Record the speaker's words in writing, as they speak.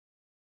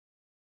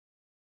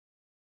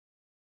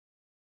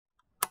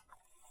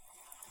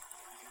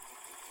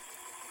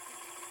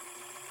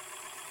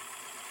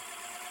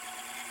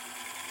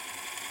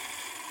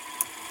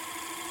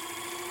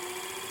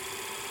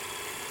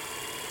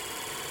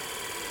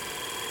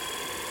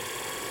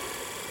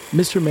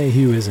Mr.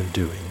 Mayhew isn't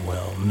doing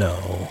well,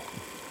 no.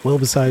 Well,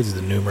 besides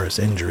the numerous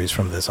injuries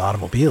from this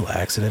automobile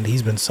accident,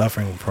 he's been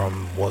suffering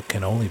from what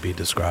can only be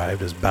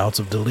described as bouts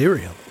of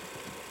delirium.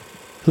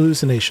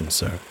 Hallucinations,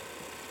 sir.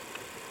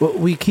 Well,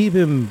 we keep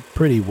him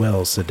pretty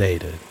well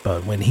sedated,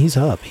 but when he's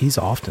up, he's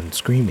often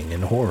screaming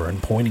in horror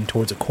and pointing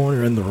towards a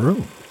corner in the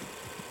room.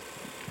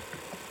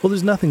 Well,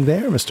 there's nothing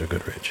there, Mr.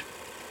 Goodrich.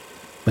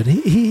 But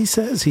he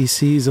says he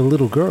sees a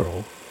little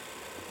girl.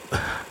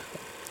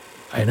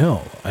 I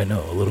know, a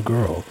little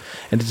girl.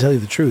 And to tell you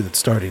the truth, it's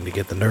starting to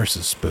get the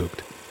nurses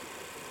spooked.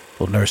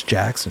 Well, Nurse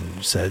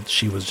Jackson said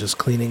she was just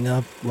cleaning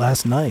up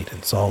last night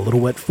and saw little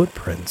wet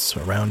footprints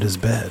around his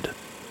bed.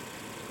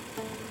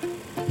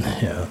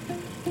 Yeah,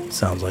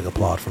 sounds like a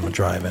plot from a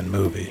drive-in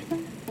movie.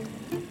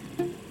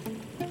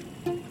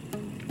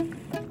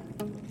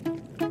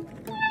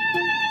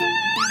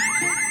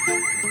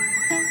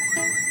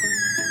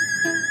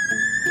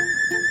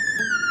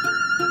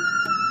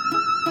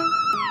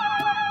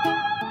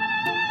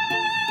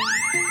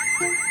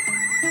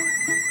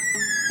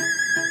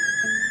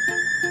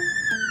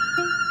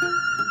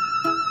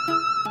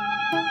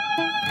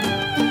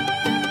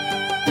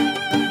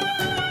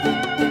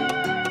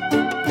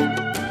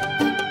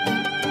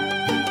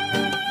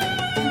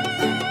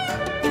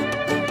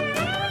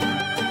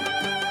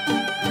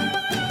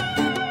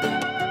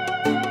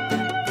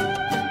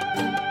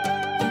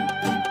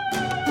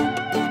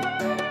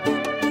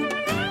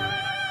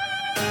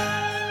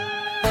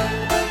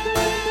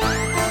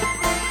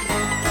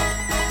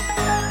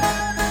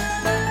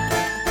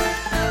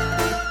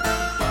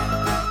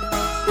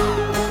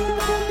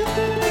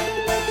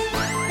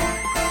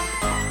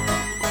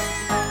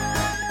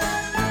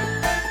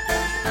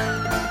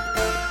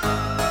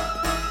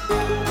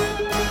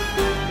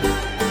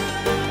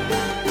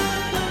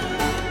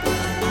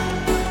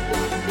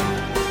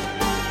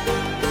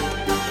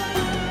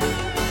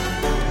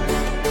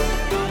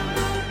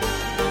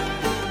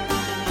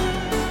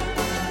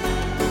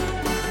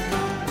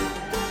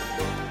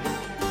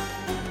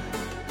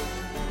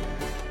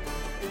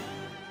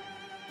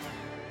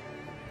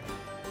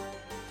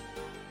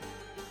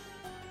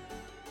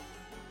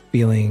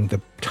 Feeling the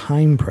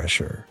time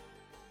pressure,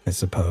 I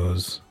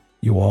suppose,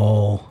 you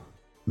all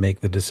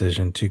make the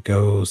decision to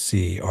go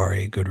see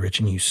R.A. Goodrich,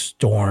 and you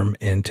storm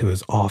into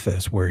his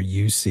office where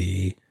you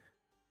see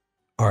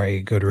R.A.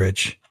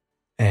 Goodrich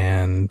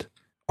and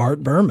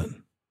Art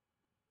Berman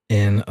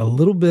in a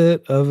little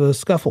bit of a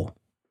scuffle.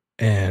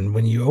 And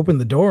when you open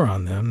the door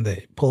on them,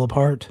 they pull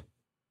apart,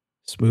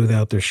 smooth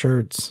out their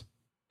shirts,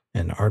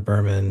 and Art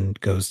Berman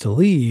goes to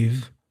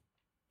leave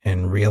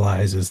and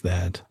realizes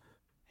that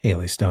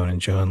Haley Stone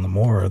and Joan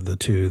Lamore are the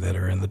two that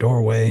are in the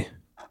doorway,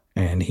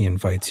 and he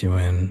invites you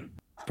in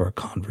for a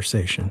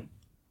conversation.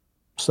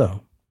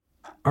 So,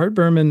 Art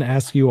Berman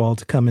asks you all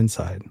to come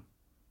inside,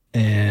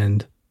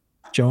 and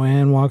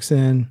Joanne walks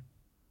in,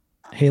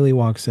 Haley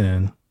walks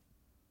in,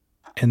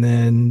 and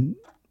then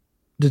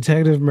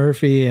Detective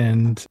Murphy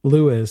and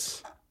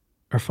Lewis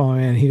are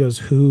following in. He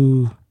goes,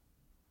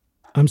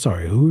 I'm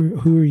sorry,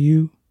 who are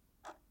you?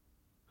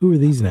 Who are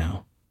these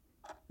now?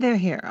 They're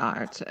here,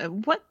 Art.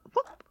 What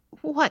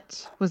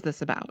was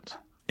this about?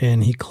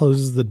 And he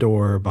closes the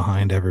door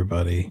behind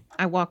everybody.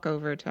 I walk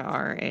over to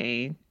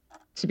R.A.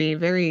 to be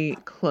very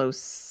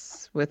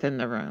close within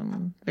the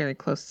room, very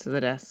close to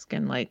the desk,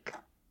 and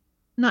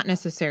not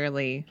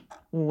necessarily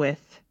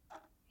with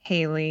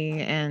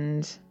Haley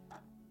and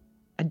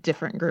a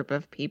different group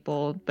of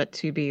people, but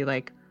to be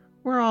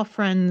we're all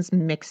friends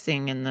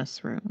mixing in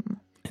this room.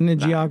 In the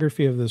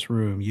geography of this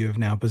room, you have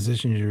now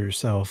positioned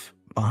yourself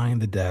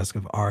behind the desk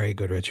of R.A.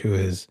 Goodrich, who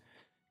is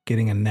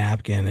getting a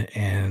napkin,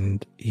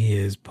 and he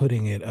is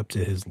putting it up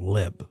to his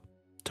lip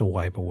to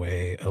wipe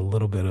away a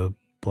little bit of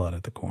blood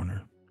at the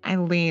corner. I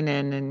lean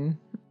in and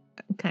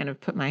kind of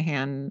put my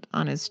hand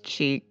on his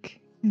cheek.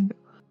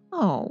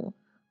 Oh,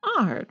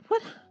 Art,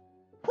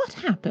 what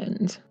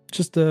happened?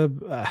 Just a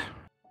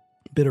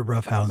bit of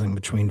roughhousing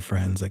between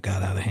friends that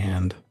got out of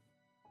hand.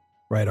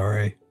 Right,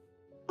 R.A.?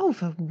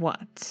 Over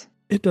what?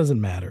 It doesn't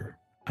matter.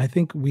 I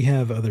think we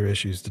have other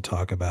issues to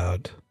talk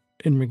about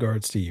in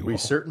regards to you all. We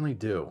certainly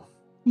do.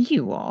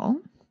 You all?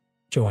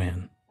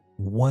 Joanne,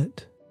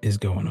 what is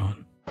going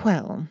on?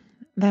 Well,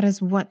 that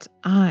is what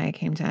I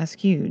came to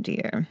ask you,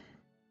 dear.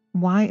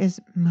 Why is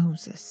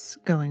Moses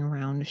going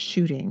around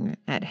shooting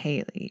at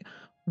Haley?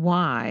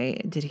 Why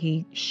did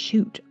he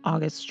shoot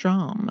August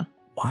Strom?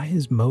 Why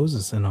is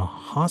Moses in a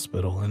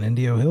hospital in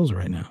Indio Hills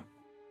right now?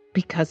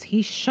 Because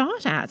he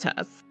shot at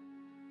us.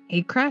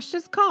 He crashed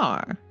his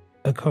car.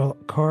 A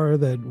car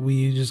that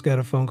we just got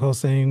a phone call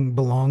saying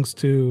belongs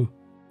to...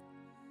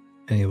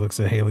 And he looks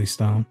at Haley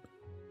Stone.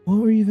 What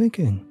were you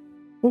thinking?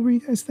 What were you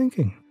guys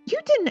thinking? You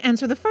didn't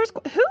answer the first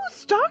question. Who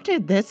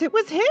started this? It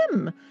was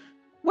him.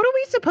 What are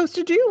we supposed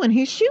to do when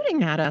he's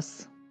shooting at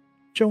us?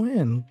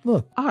 Joanne,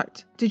 look.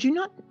 Art, did you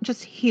not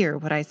just hear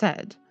what I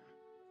said?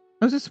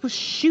 Moses was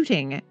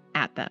shooting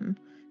at them.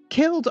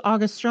 Killed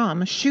August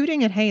Strom,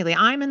 shooting at Haley.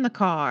 I'm in the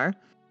car.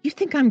 You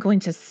think I'm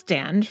going to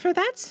stand for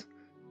that?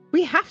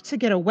 We have to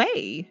get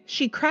away.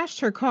 She crashed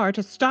her car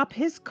to stop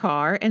his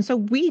car, and so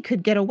we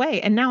could get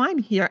away. And now I'm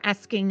here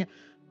asking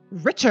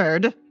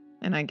Richard,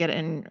 and I get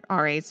in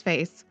R.A.'s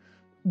face,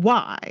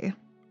 why?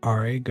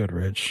 R.A.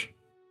 Goodrich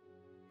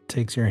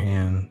takes your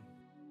hand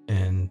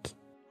and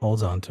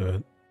holds onto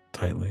it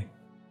tightly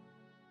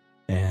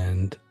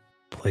and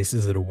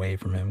places it away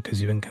from him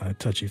because you've been kind of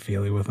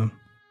touchy-feely with him.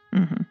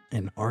 Mm-hmm.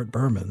 And Art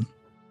Berman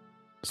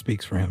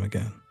speaks for him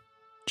again.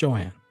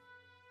 Joanne,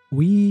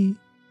 we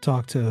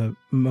talked to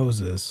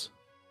Moses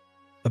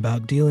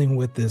about dealing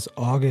with this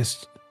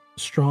August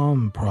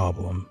Strom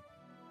problem.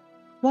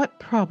 What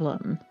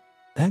problem?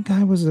 That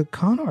guy was a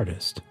con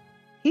artist.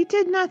 He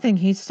did nothing.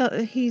 He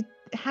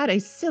had a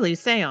silly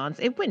seance.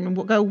 It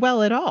wouldn't go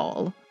well at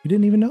all. You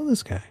didn't even know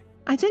this guy.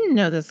 I didn't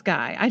know this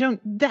guy.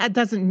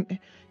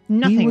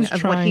 Nothing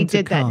of what he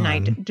did that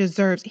night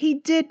deserves. He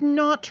did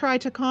not try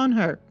to con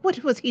her.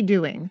 What was he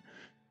doing?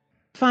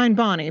 Find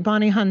Bonnie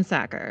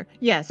Hunsacker.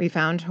 Yes, we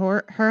found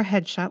her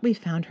headshot. We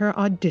found her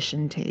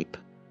audition tape.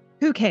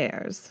 Who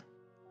cares?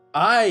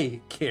 I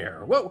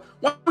care. What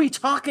are we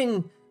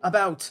talking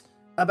about?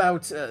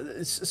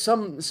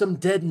 Some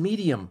dead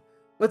medium.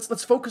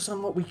 Let's focus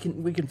on what we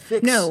can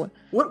fix. No.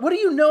 What do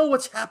you know?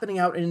 What's happening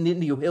out in the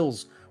Indio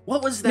Hills?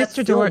 What was that?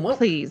 Mr. film? Dort,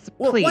 please.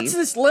 What's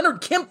this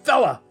Leonard Kemp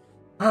fella?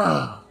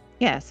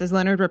 Yes, is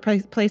Leonard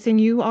replacing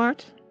you,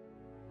 Art?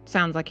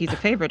 Sounds like he's a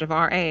favorite of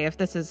R.A. if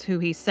this is who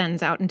he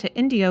sends out into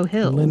Indio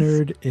Hills.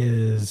 Leonard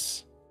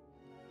is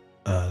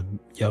a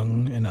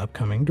young and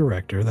upcoming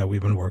director that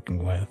we've been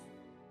working with.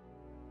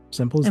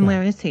 Simple as that. And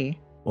where is he?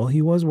 Well,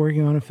 he was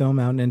working on a film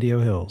out in Indio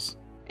Hills.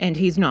 And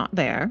he's not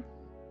there.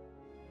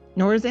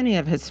 Nor is any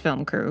of his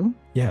film crew.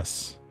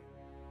 Yes,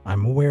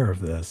 I'm aware of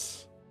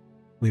this.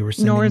 We were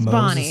sending Nor is Moses...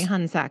 Bonnie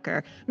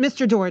Hunsacker,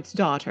 Mr. Dort's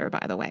daughter,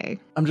 by the way.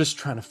 I'm just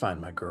trying to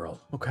find my girl,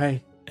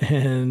 okay?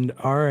 And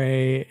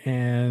R.A.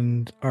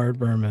 and Art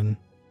Berman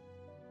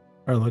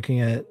are looking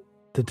at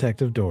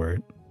Detective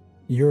Dort.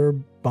 You're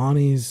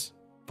Bonnie's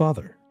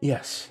father.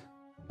 Yes,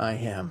 I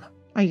am.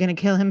 Are you going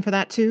to kill him for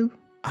that too?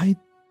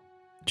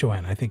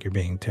 Joanne, I think you're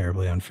being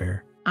terribly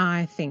unfair.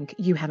 I think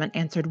you haven't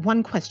answered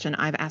one question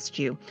I've asked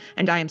you,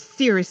 and I am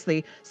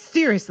seriously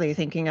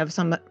thinking of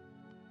some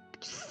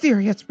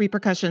serious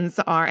repercussions,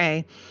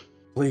 R.A.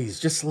 Please,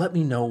 just let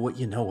me know what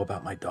you know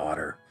about my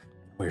daughter,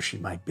 where she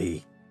might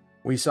be.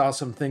 We saw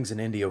some things in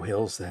Indio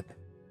Hills that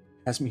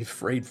has me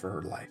afraid for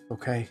her life,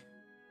 okay?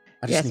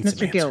 I just need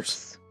some Mr.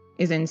 Gilks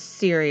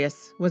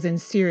was in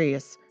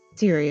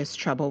serious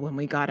trouble when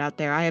we got out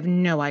there. I have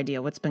no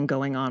idea what's been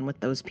going on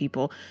with those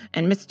people.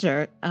 And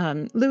Mr.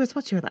 Lewis,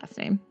 what's your last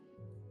name?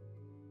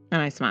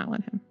 And I smile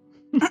at him.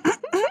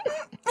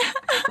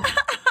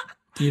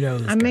 You know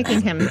this I'm guy.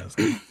 making him...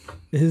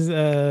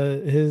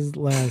 His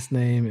last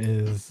name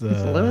is...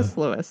 Lewis.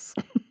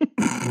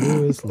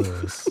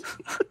 Lewis.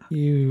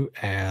 You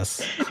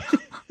ass.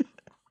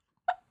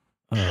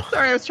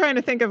 Sorry, I was trying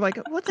to think of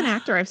what's an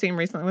actor I've seen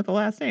recently with a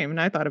last name, and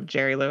I thought of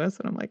Jerry Lewis,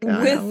 and I'm like,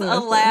 with a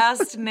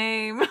last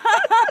name.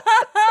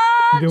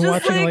 You've been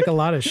watching a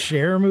lot of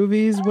Cher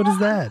movies. What is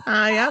that?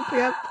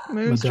 Yep.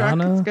 Moonstruck.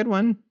 Madonna? It's a good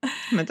one.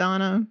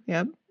 Madonna.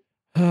 Yep.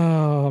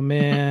 Oh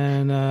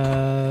man,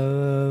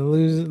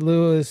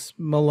 Lewis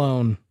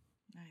Malone.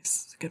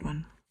 Nice, it's a good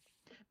one.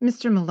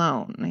 Mr.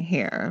 Malone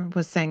here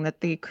was saying that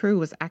the crew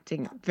was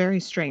acting very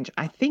strange.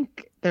 I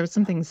think there was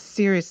something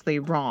seriously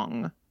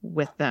wrong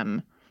with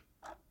them.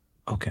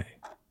 Okay.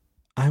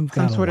 I've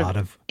got Some sort a lot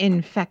of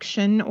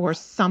infection or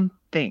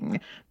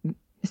something.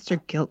 Mr.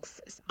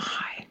 Gilks is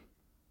high.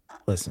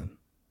 Listen,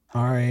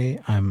 R.A.,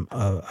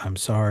 I'm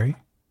sorry.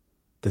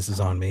 This is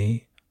on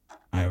me.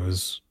 I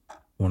was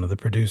one of the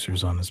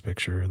producers on this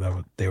picture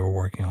that they were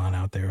working on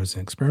out there. It was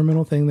an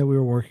experimental thing that we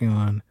were working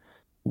on.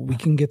 We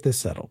can get this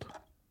settled.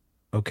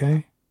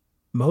 Okay?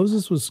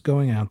 Moses was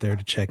going out there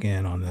to check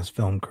in on this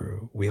film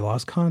crew. We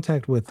lost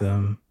contact with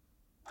them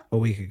a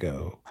week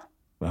ago.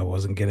 I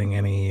wasn't getting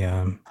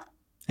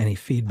any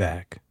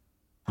feedback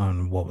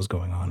on what was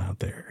going on out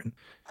there.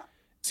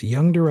 It's a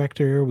young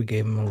director. We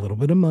gave him a little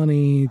bit of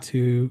money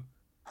to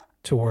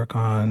work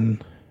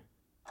on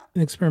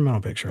an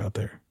experimental picture out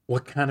there.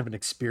 What kind of an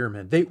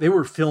experiment? They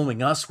were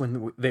filming us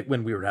when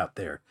we were out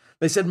there.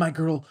 They said my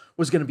girl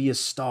was going to be a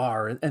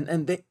star,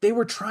 and they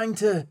were trying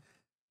to...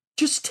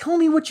 Just tell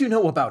me what you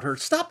know about her.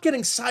 Stop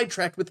getting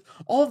sidetracked with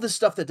all of this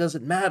stuff that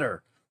doesn't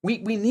matter. We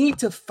need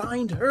to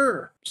find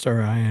her.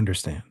 Sir, I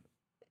understand.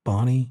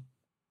 Bonnie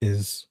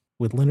is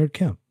with Leonard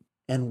Kemp.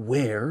 And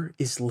where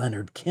is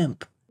Leonard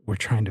Kemp? We're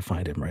trying to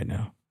find him right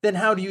now. Then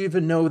how do you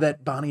even know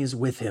that Bonnie is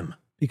with him?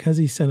 Because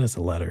he sent us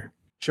a letter.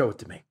 Show it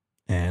to me.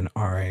 And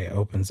R.A.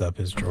 opens up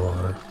his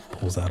drawer,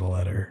 pulls out a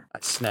letter. I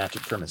snatch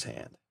it from his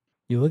hand.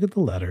 You look at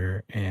the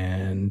letter,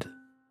 and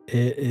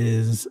it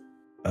is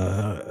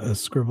a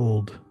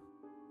scribbled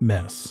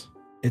mess.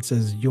 It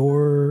says,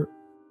 your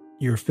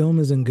film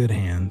is in good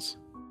hands.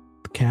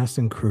 The cast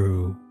and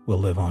crew will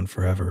live on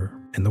forever,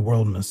 and the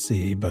world must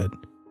see, but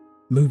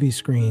movie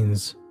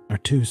screens are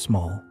too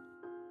small.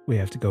 We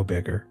have to go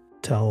bigger.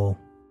 Tell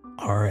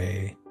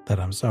R.A. that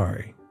I'm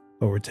sorry,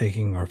 but we're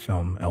taking our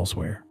film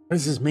elsewhere.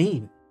 does this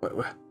mean?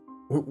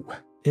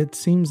 It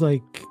seems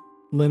like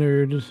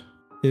Leonard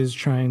is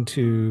trying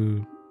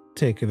to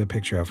take the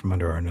picture out from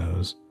under our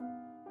nose.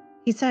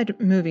 He said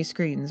movie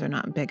screens are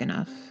not big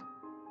enough.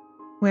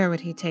 Where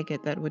would he take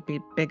it that would be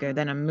bigger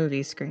than a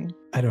movie screen?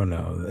 I don't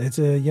know. It's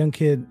a young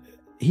kid.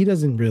 He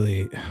doesn't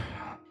really...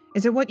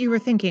 Is it what you were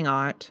thinking,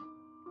 Art?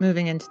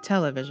 Moving into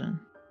television?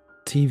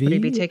 TV? Would he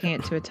be taking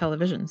it to a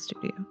television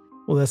studio?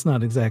 Well, that's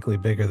not exactly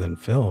bigger than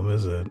film,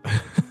 is it?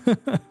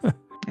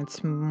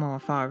 It's more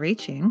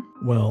far-reaching.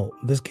 Well,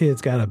 this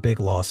kid's got a big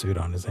lawsuit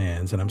on his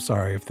hands, and I'm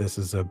sorry if this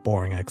is a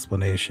boring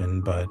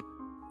explanation, but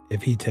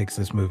if he takes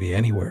this movie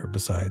anywhere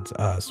besides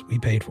us, we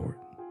paid for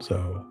it.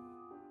 So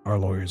our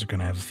lawyers are going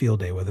to have a field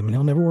day with him, and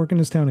he'll never work in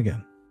this town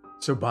again.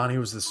 So Bonnie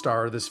was the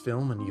star of this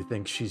film, and you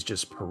think she's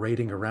just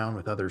parading around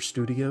with other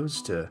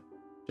studios to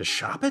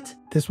shop it?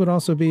 This would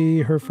also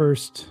be her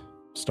first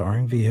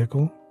starring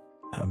vehicle.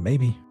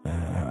 Maybe.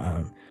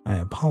 I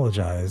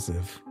apologize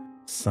if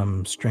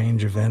some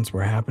strange events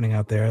were happening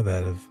out there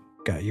that have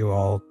got you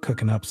all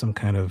cooking up some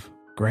kind of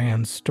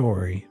grand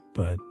story,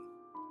 but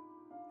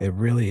it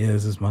really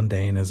is as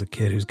mundane as a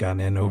kid who's gotten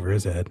in over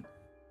his head.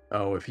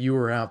 Oh, if you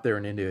were out there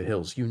in India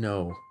Hills, you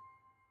know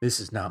this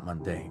is not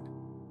mundane.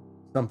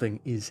 Something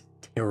is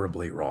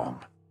terribly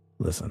wrong.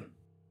 Listen,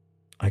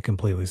 I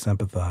completely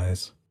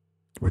sympathize.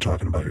 We're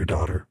talking about your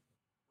daughter,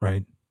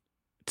 right?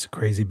 It's a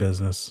crazy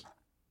business.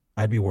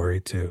 I'd be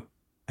worried too.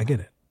 I get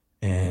it.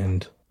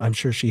 And I'm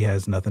sure she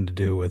has nothing to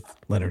do with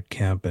Leonard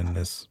Kemp and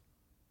this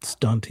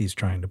stunt he's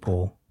trying to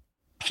pull.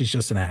 She's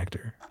just an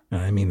actor.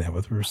 And I mean that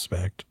with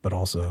respect, but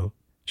also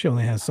she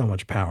only has so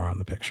much power on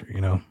the picture,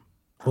 you know?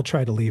 We'll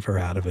try to leave her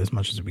out of it as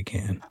much as we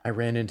can. I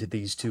ran into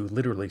these two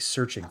literally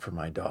searching for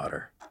my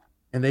daughter,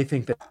 and they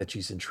think that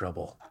she's in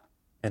trouble.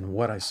 And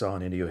what I saw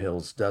in Indio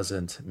Hills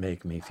doesn't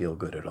make me feel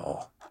good at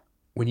all.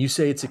 When you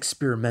say it's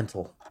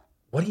experimental,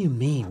 what do you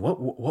mean?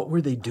 What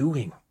were they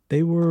doing?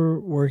 They were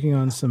working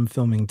on some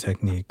filming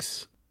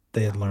techniques.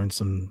 They had learned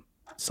some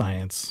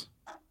science,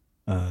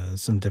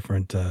 some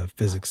different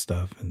physics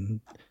stuff,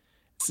 and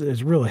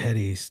it's real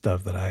heady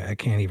stuff that I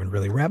can't even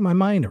really wrap my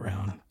mind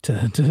around,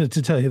 to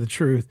tell you the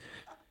truth.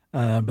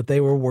 But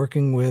they were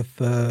working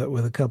with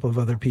a couple of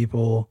other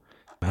people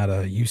out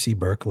of UC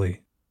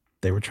Berkeley.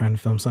 They were trying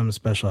to film something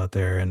special out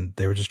there, and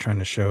they were just trying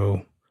to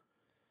show...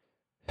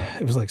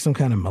 It was like some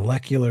kind of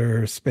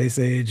molecular space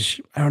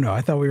age. I don't know.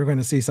 I thought we were going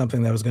to see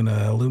something that was going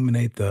to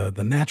illuminate the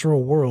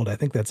natural world. I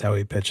think that's how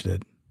he pitched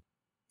it.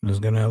 It was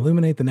going to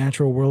illuminate the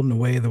natural world in a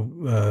way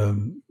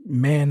the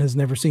man has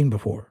never seen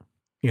before,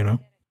 you know?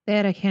 They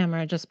had a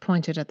camera just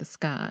pointed at the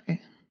sky.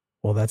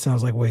 Well, that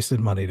sounds like wasted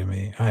money to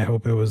me. I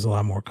hope it was a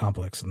lot more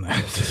complex than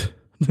that,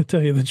 to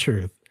tell you the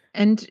truth.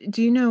 And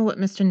do you know what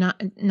not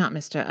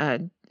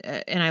Mr.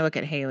 And I look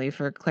at Haley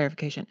for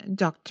clarification.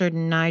 Dr.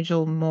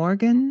 Nigel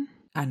Morgan?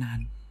 I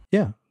nod.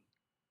 Yeah,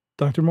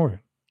 Dr. Morgan.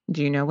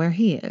 Do you know where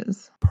he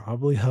is?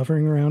 Probably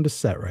hovering around a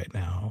set right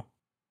now.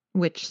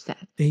 Which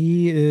set?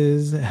 He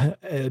is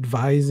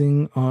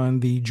advising on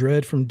the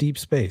Dread from Deep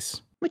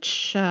Space.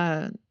 Which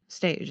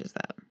stage is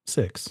that?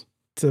 6.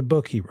 It's a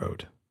book he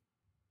wrote.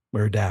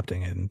 We're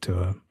adapting it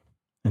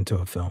into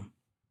a film.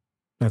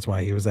 That's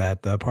why he was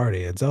at the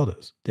party at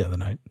Zelda's the other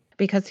night.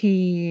 Because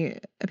he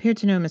appeared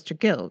to know Mr.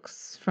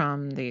 Gilks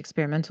from the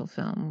experimental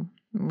film.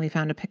 We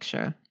found a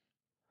picture.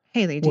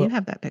 Haley, do you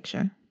have that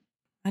picture?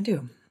 I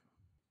do.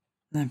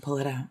 And I pull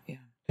it out, yeah.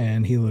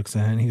 And he looks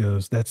at it and he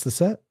goes, "That's the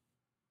set?"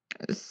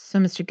 So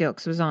Mr.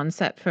 Gilks was on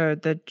set for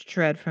the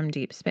Dread from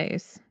Deep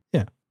Space.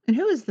 Yeah. And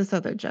who is this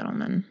other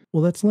gentleman?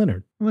 Well, that's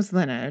Leonard. Was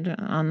Leonard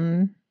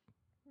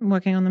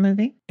working on the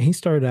movie? He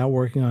started out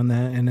working on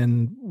that, and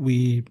then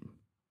we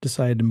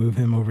decided to move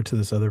him over to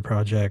this other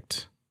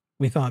project.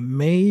 We thought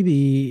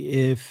maybe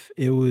if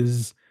it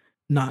was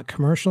not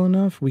commercial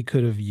enough, we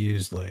could have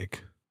used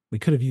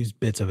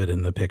bits of it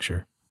in the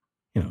picture.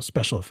 You know,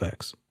 special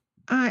effects.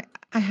 I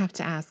have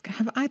to ask,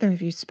 have either of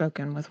you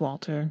spoken with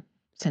Walter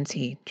since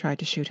he tried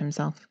to shoot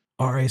himself?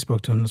 R.A.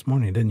 spoke to him this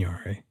morning, didn't you,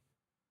 R.A.?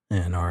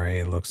 And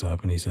R.A. looks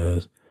up and he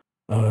says,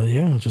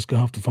 yeah, I just got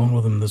off the phone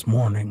with him this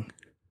morning.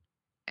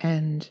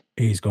 And?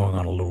 He's going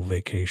on a little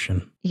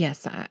vacation.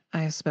 Yes,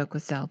 I spoke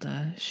with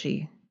Zelda.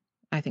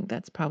 I think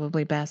that's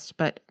probably best.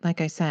 But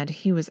like I said,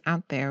 he was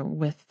out there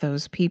with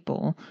those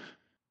people.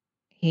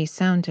 He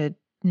sounded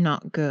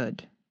not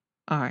good.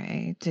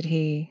 R.A., did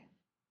he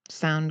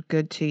sound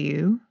good to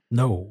you?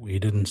 No, he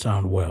didn't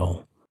sound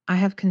well. I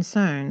have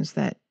concerns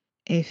that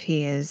if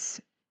he is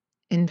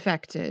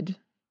infected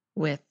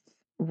with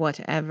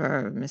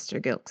whatever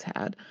Mr. Gilks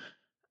had,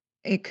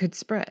 it could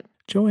spread.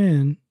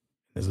 Joanne,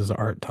 this is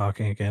Art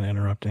talking again,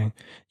 interrupting.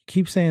 You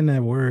keep saying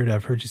that word.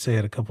 I've heard you say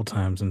it a couple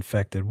times,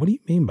 infected. What do you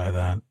mean by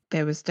that?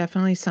 There was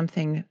definitely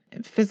something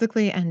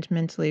physically and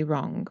mentally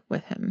wrong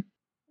with him,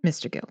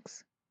 Mr.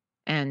 Gilks.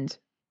 And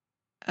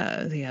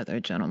the other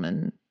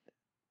gentleman,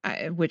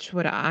 which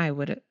I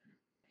would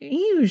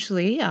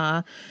usually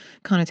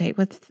connotate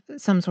with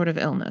some sort of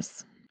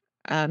illness.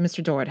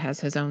 Mr. Dorrit has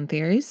his own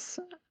theories.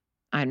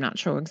 I'm not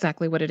sure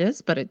exactly what it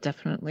is, but it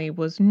definitely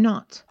was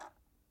not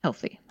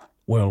healthy.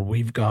 Well,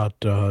 we've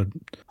got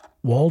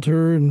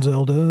Walter and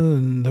Zelda,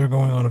 and they're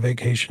going on a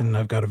vacation.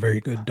 I've got a very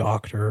good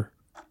doctor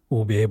who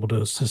will be able to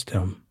assist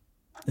him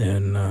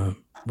in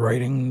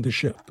righting the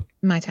ship.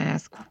 Might I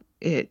ask,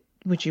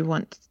 would you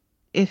want,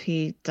 if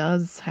he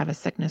does have a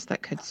sickness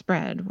that could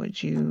spread,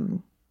 would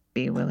you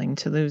be willing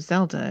to lose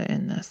Zelda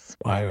in this?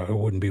 I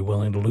wouldn't be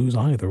willing to lose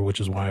either, which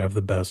is why I have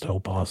the best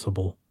help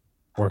possible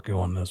working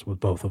on this with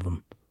both of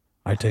them.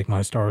 I take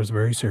my stars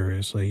very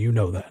seriously. You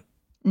know that.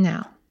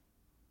 Now,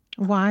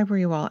 why were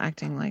you all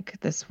acting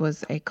like this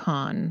was a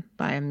con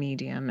by a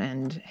medium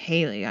and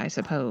Haley, I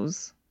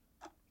suppose,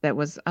 that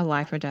was a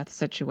life or death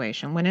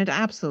situation when it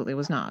absolutely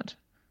was not?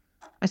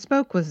 I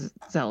spoke with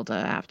Zelda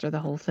after the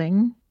whole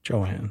thing.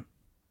 Joanne,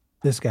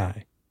 this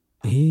guy,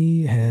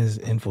 he has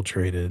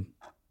infiltrated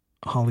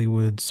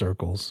Hollywood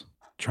circles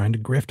trying to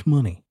grift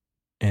money.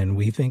 And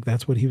we think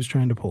that's what he was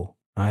trying to pull.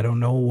 I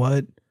don't know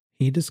what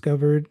he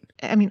discovered.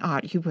 I mean,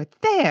 Art, you were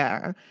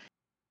there.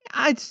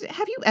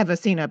 Have you ever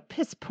seen a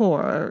piss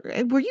poor?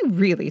 Were you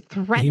really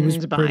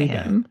threatened by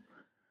him? Bad.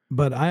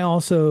 But I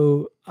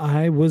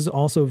was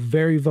also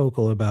very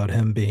vocal about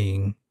him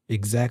being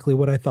exactly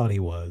what I thought he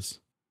was.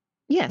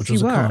 Yes, which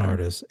was a con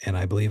artist, and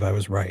I believe I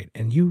was right.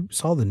 And you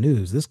saw the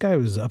news. This guy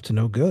was up to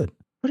no good.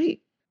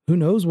 Who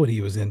knows what he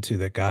was into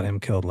that got him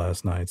killed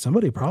last night?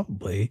 Somebody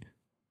probably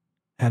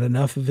had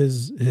enough of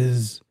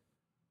his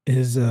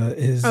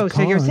Oh,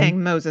 so you're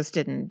saying Moses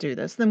didn't do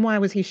this? Then why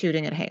was he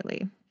shooting at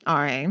Haley?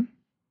 R.A.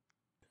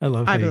 I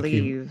love. I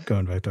believe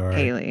going back to R.A.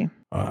 Haley.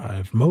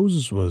 If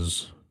Moses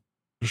was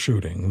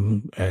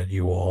shooting at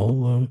you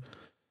all,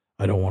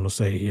 I don't want to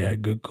say he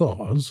had good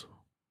cause,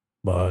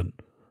 but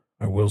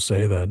I will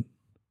say that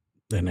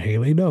then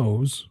Haley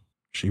knows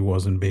she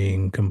wasn't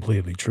being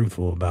completely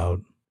truthful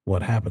about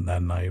what happened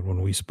that night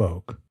when we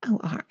spoke.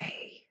 Oh,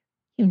 R.A.,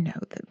 you know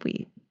that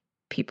we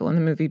people in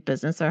the movie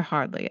business are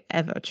hardly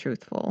ever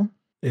truthful.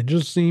 It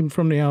just seemed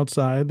from the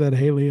outside that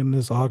Haley and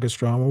this August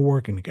drama were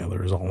working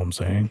together is all I'm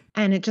saying.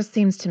 And it just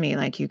seems to me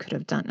like you could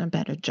have done a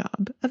better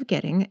job of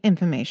getting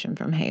information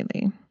from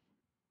Haley.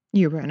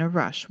 You were in a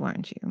rush,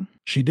 weren't you?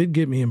 She did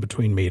get me in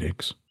between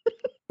meetings.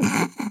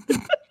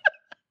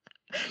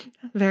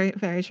 Very,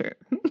 very true.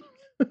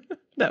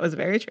 That was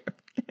very true.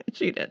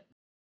 She did.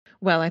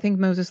 Well, I think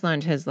Moses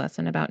learned his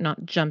lesson about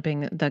not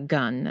jumping the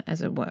gun,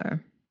 as it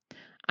were.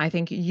 I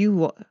think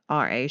you,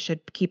 R.A.,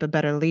 should keep a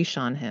better leash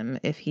on him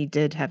if he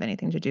did have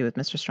anything to do with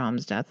Mr.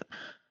 Strom's death.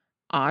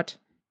 Art,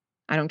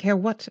 I don't care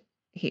what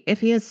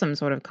if he is some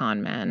sort of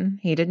con man,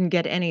 he didn't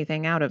get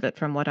anything out of it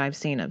from what I've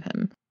seen of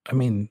him. I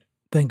mean,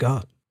 thank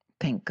God.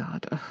 Thank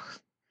God. Ugh.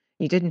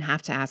 You didn't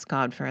have to ask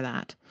God for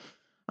that.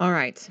 All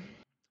right.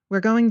 We're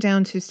going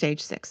down to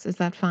stage 6. Is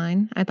that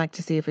fine? I'd like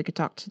to see if we could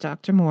talk to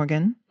Dr.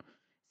 Morgan.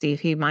 See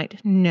if he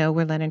might know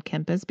where Leonard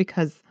Kemp is,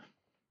 because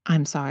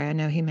I'm sorry, I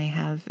know he may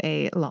have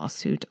a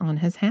lawsuit on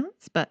his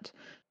hands, but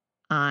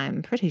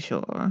I'm pretty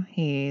sure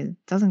he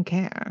doesn't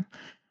care.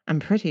 I'm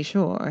pretty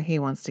sure he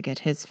wants to get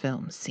his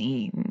film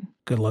seen.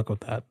 Good luck with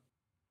that.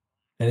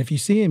 And if you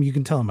see him, you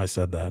can tell him I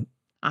said that.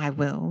 I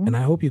will. And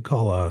I hope you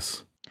call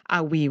us.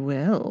 We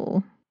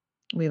will.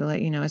 We will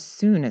let you know as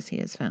soon as he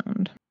is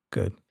found.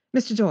 Good.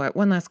 Mr. Dort,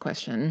 one last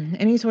question.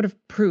 Any sort of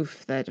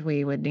proof that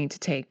we would need to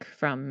take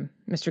from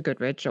Mr.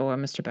 Goodrich or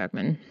Mr.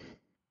 Bergman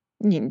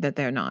that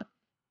they're not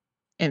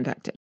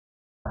infected?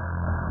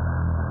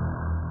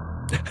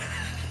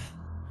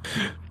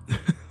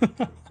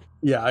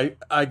 Yeah,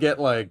 I get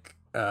like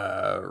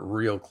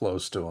real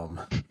close to him.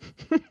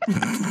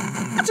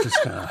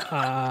 Just kind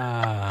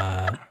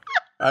of.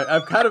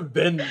 I've kind of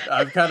been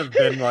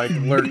like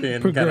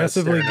lurking,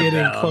 progressively kind of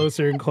getting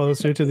closer and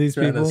closer to these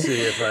trying people. To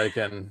see if I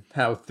can,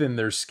 how thin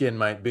their skin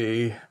might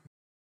be.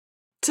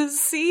 To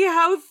see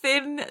how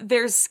thin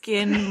their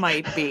skin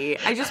might be.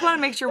 I just want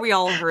to make sure we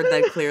all heard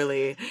that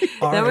clearly.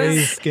 That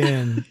was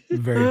skin,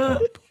 very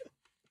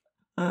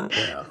plump.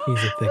 Yeah.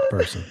 He's a thick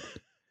person.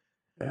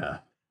 Yeah.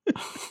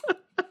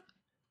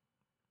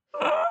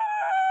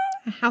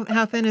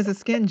 How thin is his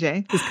skin,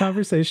 Jay? This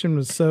conversation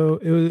was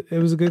it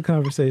was a good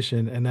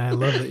conversation, and I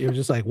love that you were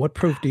just like, what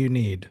proof do you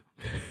need?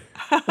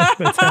 One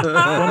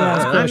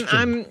last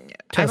question.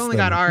 I've only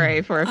got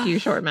RA for a few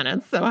short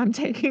minutes, so I'm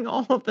taking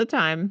all of the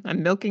time.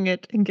 I'm milking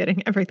it and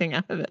getting everything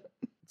out of it.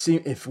 See,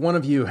 if one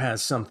of you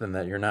has something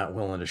that you're not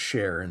willing to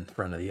share in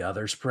front of the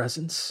other's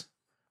presence,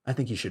 I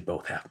think you should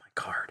both have my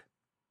card.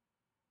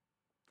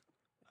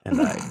 And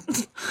I,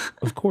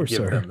 of course, give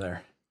sir. them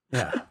there.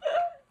 Yeah.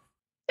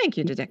 Thank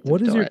you, Detective What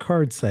does Dorrit. your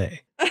card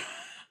say?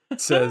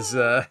 It says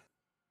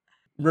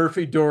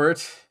Murphy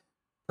Dorrit,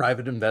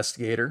 private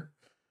investigator,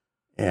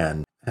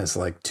 and has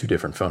like 2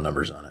 different phone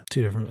numbers on it.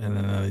 2 different, and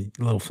then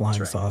a little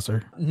flying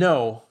saucer.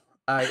 No,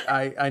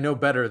 I know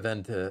better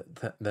than to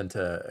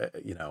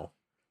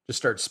just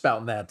start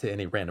spouting that to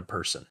any random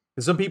person.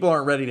 Because some people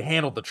aren't ready to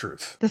handle the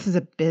truth. This is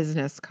a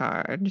business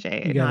card,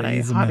 Jay, not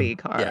a hobby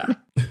card.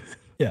 Yeah.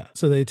 Yeah,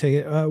 so they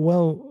take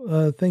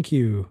it. Thank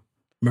you,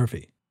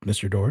 Murphy.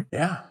 Mr. Dorrit?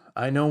 Yeah,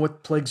 I know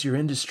what plagues your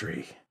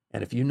industry.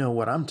 And if you know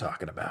what I'm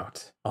talking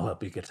about, I'll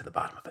help you get to the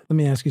bottom of it. Let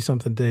me ask you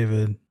something,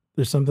 David.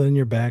 There's something in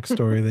your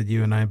backstory that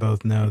you and I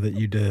both know that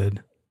you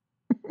did.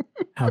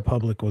 How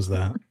public was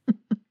that?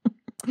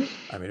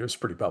 I mean, it was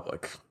pretty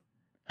public.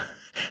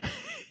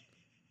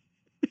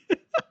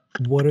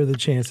 What are the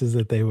chances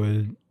that they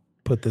would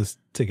put this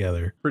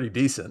together? Pretty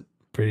decent.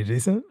 Pretty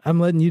decent? I'm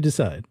letting you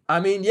decide. I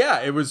mean,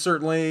 yeah, it was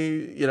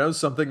certainly,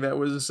 something that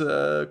was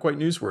quite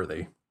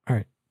newsworthy. All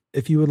right.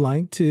 If you would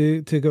like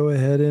to go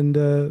ahead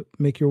and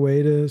make your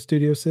way to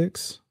Studio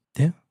 6,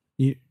 yeah,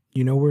 you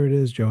know where it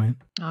is, Joanne.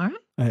 All right.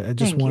 I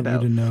just want you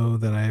to know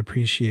that I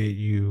appreciate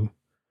you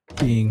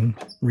being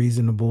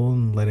reasonable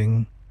and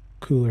letting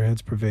cooler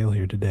heads prevail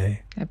here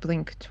today. I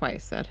blink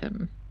twice at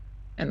him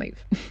and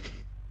leave.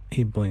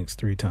 He blinks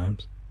 3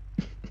 times.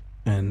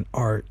 And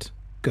Art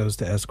goes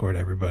to escort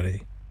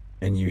everybody.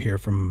 And you hear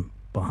from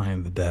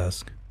behind the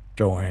desk,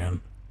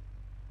 Joanne,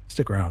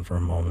 stick around for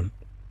a moment.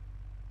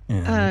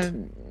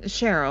 And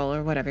Cheryl,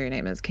 or whatever your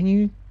name is, can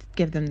you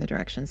give them the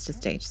directions to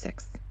stage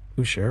 6?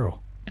 Who's Cheryl?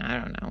 I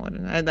don't know.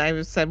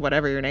 I said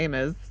whatever your name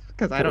is,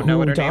 because I don't know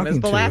what her name is.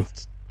 The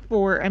last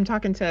 4, I'm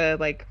talking to,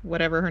 like,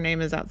 whatever her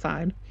name is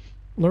outside.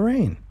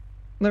 Lorraine,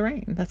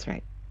 that's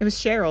right. It was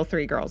Cheryl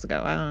 3 girls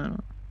ago. I don't know.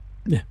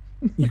 Yeah,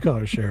 you call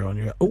her Cheryl, and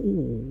you go,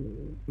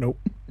 oh, nope.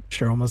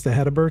 Cheryl must have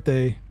had a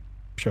birthday.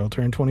 Cheryl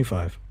turned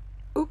 25.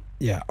 Ooh.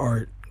 Yeah,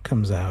 Art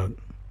comes out,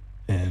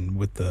 and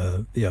with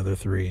the other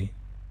 3,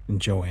 and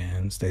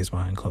Joanne stays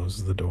behind,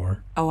 closes the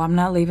door. Oh, I'm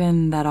not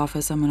leaving that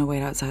office. I'm going to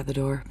wait outside the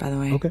door, by the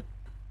way. Okay.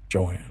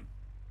 Joanne,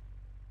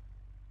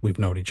 we've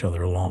known each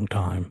other a long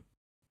time.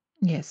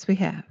 Yes, we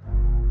have.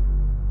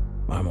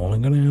 I'm only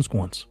going to ask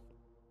once.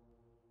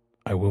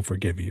 I will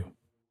forgive you.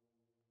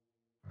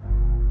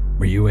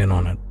 Were you in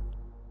on it?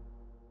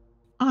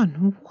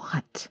 On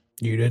what?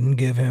 You didn't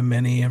give him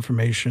any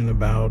information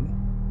about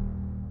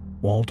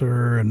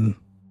Walter and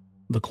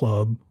the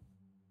club,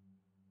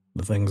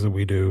 the things that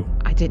we do.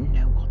 I didn't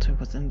know Walter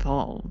was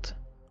involved.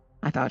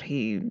 I thought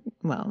I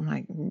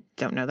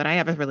don't know that I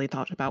ever really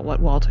thought about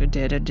what Walter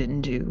did or didn't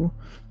do.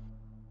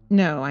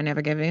 No, I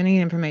never gave any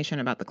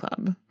information about the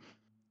club.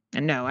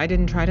 And no, I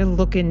didn't try to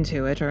look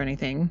into it or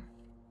anything.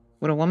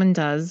 What a woman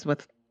does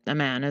with a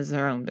man is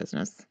her own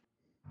business.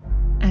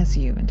 As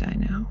you and I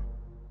know.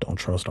 Don't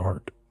trust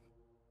Art.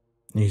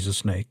 He's a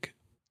snake.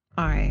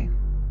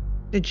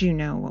 Did you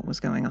know what was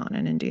going on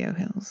in Indio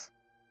Hills?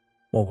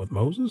 What, with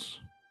Moses?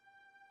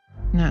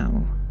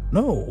 No.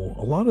 No,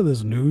 a lot of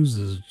this news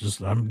is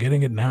just, I'm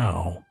getting it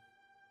now.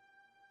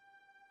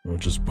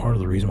 Which is part of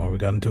the reason why we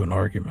got into an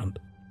argument.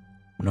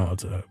 No,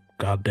 it's a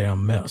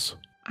goddamn mess.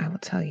 I will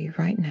tell you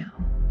right now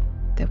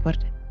that what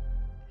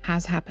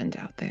has happened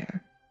out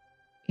there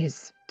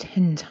is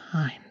 10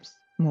 times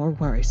more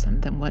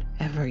worrisome than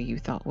whatever you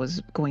thought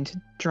was going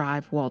to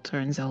drive Walter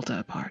and Zelda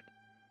apart.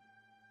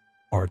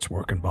 Art's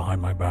working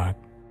behind my back.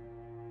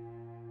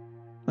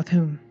 With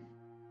whom?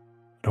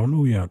 I don't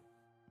know yet.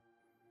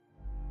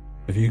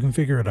 If you can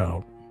figure it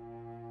out,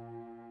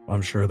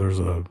 I'm sure there's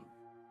a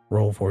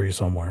role for you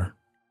somewhere.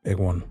 Big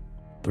one.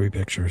 3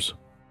 pictures.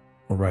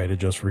 We'll write it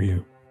just for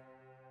you.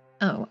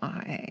 Oh,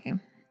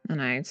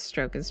 and I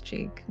stroke his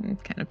cheek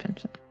and kind of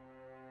pinch it.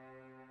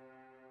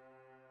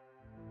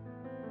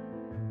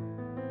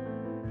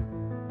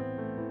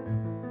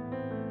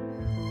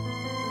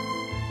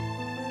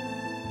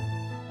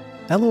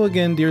 Hello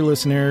again, dear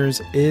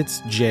listeners.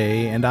 It's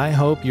Jay, and I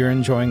hope you're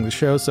enjoying the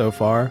show so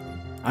far.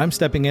 I'm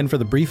stepping in for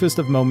the briefest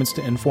of moments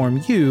to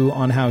inform you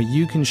on how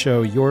you can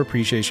show your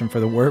appreciation for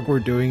the work we're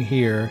doing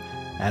here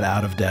at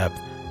Out of Depth.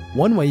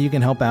 One way you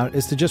can help out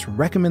is to just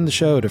recommend the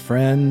show to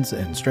friends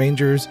and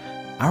strangers.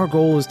 Our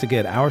goal is to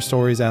get our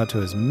stories out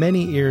to as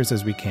many ears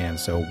as we can,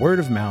 so word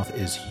of mouth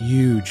is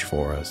huge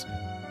for us.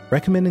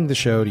 Recommending the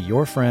show to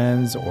your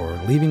friends or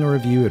leaving a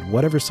review at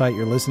whatever site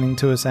you're listening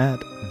to us at,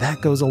 that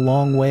goes a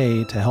long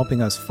way to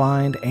helping us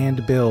find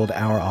and build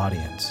our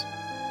audience.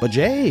 But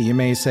Jay, you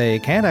may say,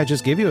 can't I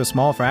just give you a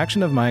small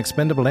fraction of my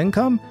expendable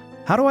income?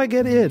 How do I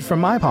get it from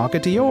my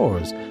pocket to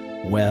yours?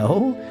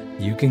 Well,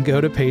 you can go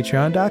to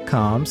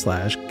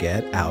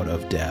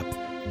patreon.com/getoutofdepth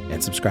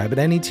and subscribe at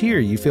any tier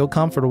you feel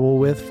comfortable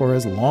with for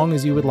as long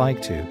as you would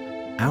like to.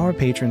 Our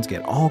patrons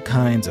get all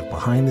kinds of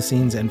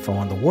behind-the-scenes info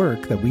on the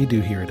work that we do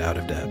here at Out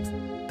of Depth.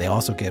 They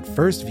also get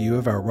first view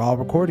of our raw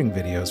recording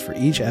videos for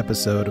each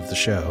episode of the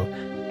show,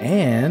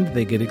 and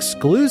they get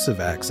exclusive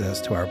access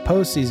to our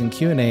post-season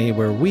Q&A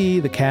where we,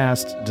 the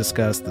cast,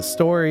 discuss the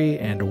story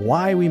and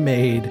why we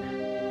made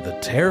the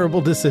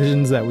terrible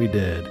decisions that we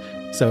did.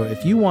 So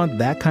if you want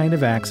that kind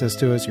of access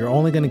to us, you're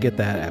only going to get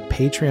that at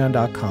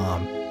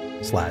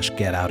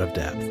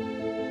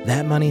patreon.com/getoutofdepth.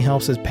 That money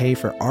helps us pay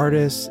for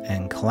artists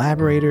and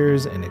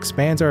collaborators and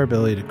expands our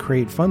ability to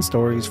create fun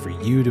stories for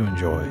you to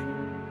enjoy.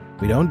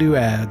 We don't do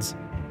ads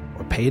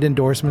or paid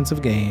endorsements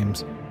of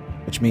games,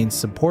 which means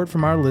support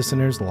from our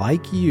listeners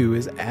like you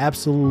is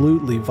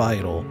absolutely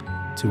vital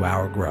to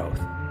our growth.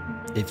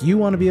 If you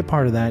want to be a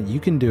part of that, you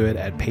can do it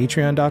at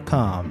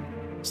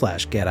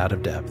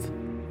patreon.com/getoutofdepth.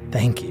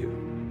 Thank you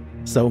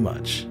so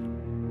much.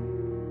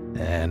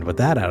 And with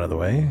that out of the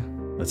way,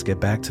 let's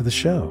get back to the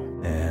show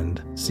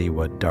and see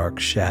what dark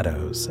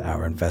shadows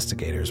our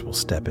investigators will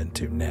step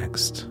into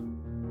next.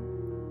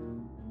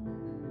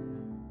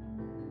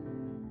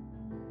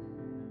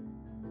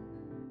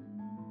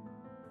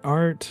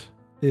 Art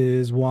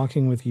is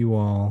walking with you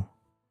all,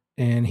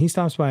 and he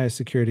stops by a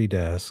security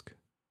desk,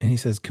 and he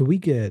says, "Could we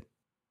get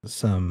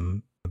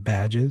some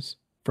badges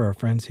for our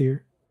friends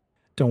here?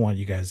 Don't want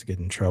you guys to get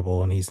in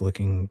trouble." And he's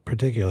looking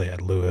particularly at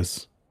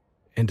Lewis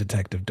and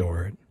Detective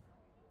Dorrit.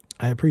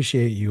 "I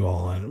appreciate you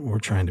all, and we're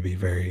trying to be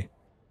very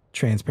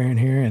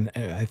transparent here, and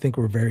I think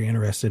we're very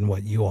interested in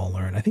what you all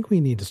learn. I think we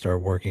need to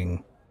start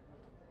working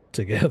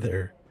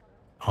together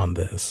on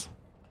this,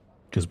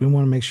 because we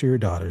want to make sure your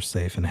daughter's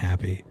safe and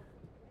happy,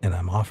 and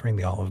I'm offering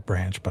the olive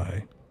branch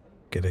by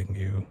getting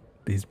you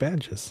these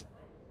badges.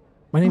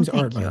 My name's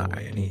Art, by the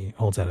way," and he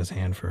holds out his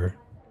hand for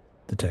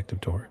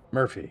Detective Dorrit.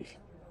 Murphy,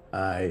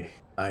 I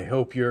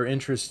hope your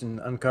interest in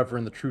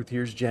uncovering the truth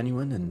here is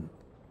genuine, and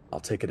I'll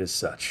take it as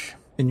such.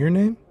 "And your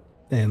name?"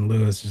 And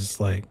Lewis is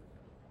like,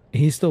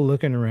 he's still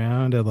looking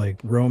around at like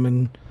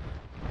Roman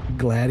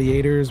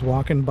gladiators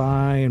walking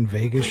by and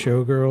Vegas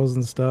showgirls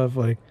and stuff,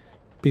 like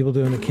people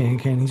doing the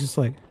can. He's just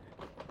like,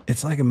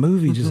 it's like a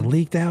movie just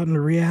leaked out into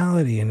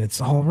reality, and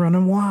it's all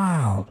running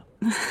wild.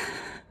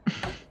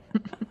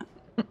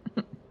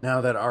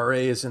 Now that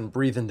RA isn't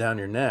breathing down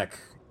your neck,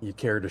 you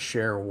care to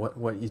share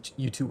what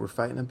you two were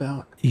fighting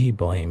about? He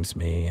blames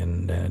me,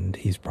 and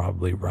he's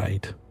probably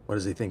right. What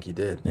does he think you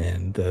did?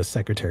 And the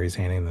secretary's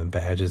handing them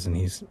badges, and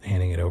he's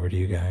handing it over to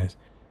you guys.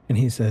 And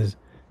he says,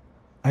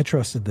 "I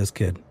trusted this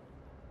kid.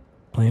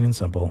 Plain and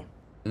simple.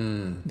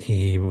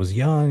 He was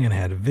young and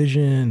had a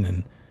vision,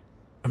 and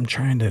I'm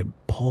trying to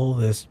pull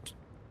this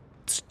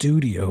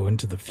studio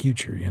into the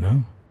future, you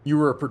know?" You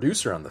were a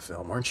producer on the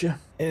film, weren't you?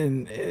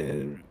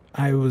 And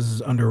I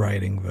was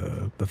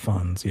underwriting the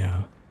funds,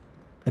 yeah.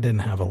 I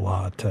didn't have a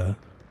lot.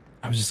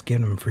 I was just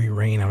giving him free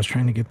rein. I was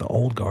trying to get the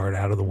old guard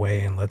out of the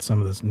way and let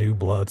some of this new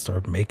blood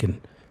start making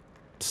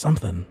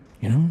something,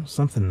 you know?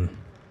 Something.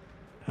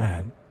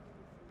 I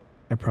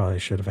probably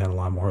should have had a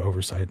lot more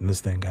oversight, and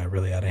this thing got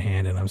really out of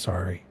hand, and I'm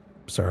sorry.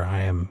 Sir, I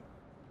am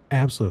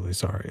absolutely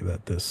sorry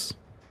that this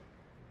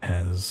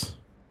has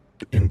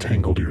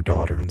entangled your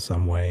daughter in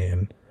some way,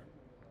 and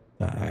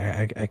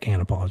I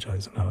can't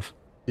apologize enough.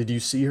 Did you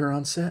see her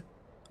on set?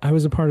 I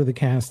was a part of the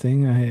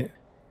casting. I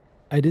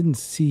didn't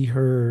see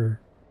her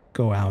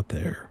go out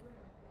there.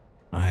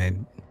 I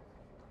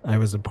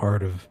was a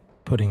part of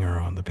putting her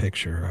on the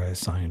picture. I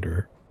assigned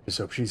her. Just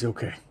hope she's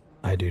okay.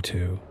 I do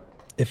too.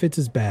 If it's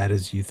as bad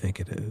as you think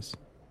it is,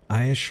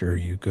 I assure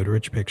you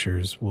Goodrich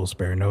Pictures will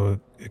spare no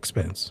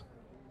expense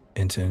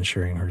into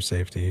ensuring her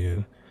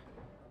safety.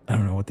 I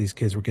don't know what these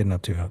kids were getting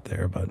up to out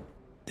there, but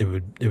it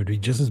would be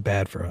just as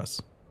bad for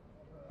us.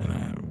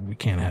 And we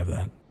can't have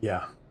that.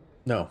 Yeah.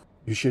 No,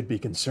 you should be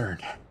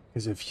concerned.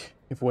 Because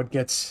if what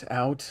gets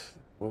out,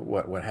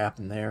 what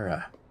happened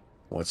there,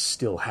 what's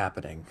still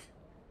happening,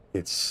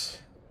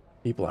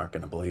 people aren't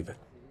going to believe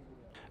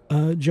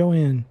it.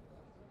 Joanne,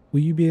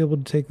 will you be able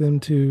to take them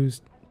to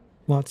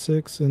Lot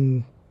 6?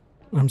 And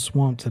I'm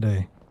swamped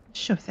today.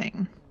 Sure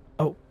thing.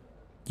 Oh,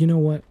 you know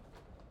what?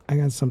 I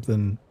got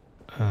something.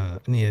 I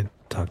need to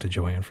talk to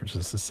Joanne for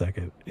just a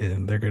second,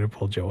 and they're going to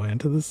pull Joanne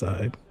to the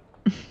side.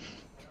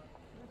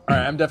 All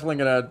right, I'm definitely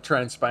going to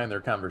try and spy on their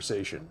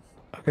conversation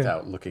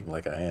without looking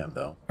like I am,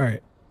 though. All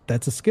right,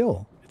 that's a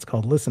skill. It's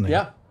called listening.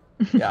 Yeah,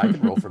 I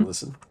can roll for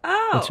listen.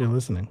 Oh. What's your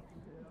listening?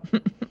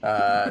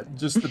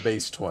 Just the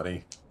base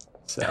 20.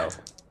 So.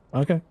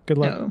 Okay, good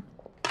luck. No.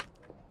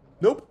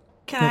 Nope.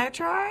 Can I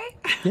try?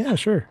 Yeah,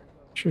 sure.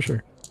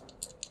 Sure.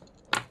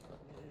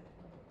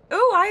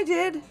 Oh, I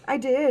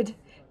did.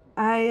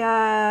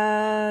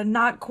 I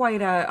not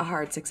quite a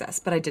hard success,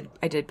 but I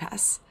did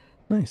pass.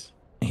 Nice.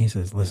 He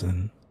says,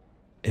 "Listen,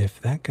 if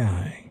that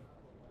guy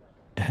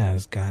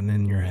has gotten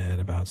in your head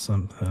about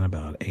something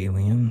about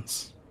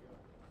aliens,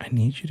 I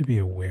need you to be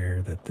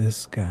aware that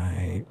this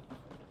guy,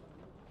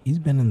 he's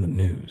been in the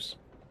news.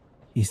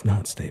 He's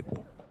not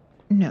stable."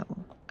 No,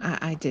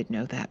 I did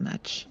know that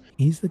much.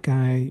 He's the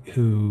guy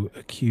who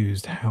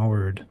accused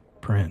Howard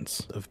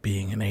Prince of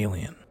being an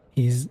alien.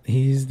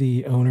 He's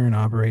the owner and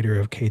operator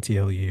of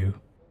KTLU,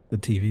 the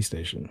TV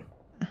station.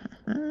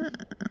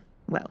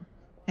 Well,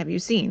 have you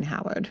seen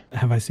Howard?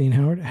 Have I seen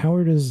Howard?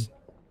 Howard is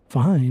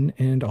fine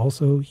and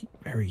also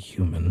very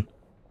human.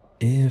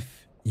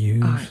 If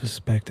you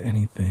suspect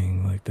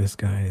anything, like this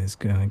guy is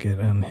gonna get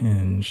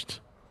unhinged,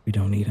 we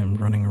don't need him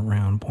running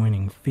around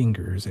pointing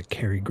fingers at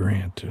Cary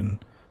Grant.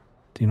 And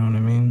do you know what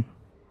I mean?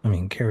 I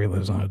mean, Cary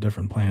lives on a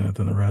different planet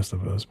than the rest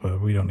of us, but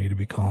we don't need to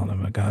be calling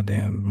him a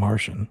goddamn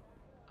Martian.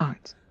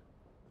 Art.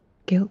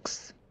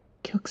 Gilks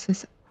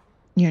is...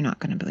 You're not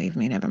going to believe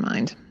me, never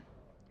mind.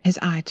 His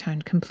eye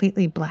turned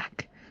completely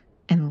black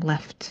and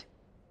left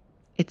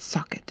its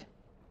socket.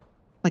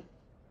 Like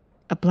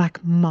a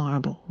black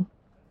marble.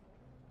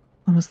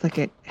 Almost like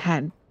it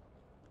had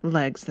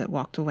legs that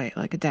walked away,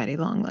 like a daddy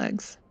long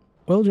legs.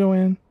 Well,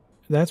 Joanne,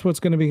 that's what's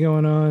going to be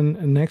going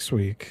on next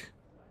week.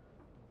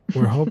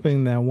 we're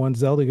hoping that once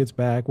Zelda gets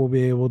back, we'll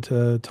be able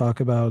to talk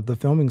about the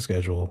filming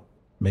schedule.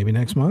 Maybe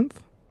next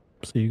month?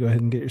 So you go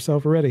ahead and get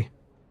yourself ready.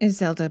 Is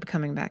Zelda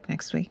coming back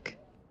next week?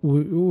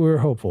 We're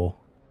hopeful.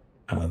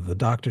 The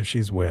doctor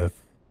she's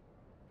with,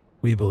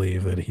 we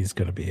believe that he's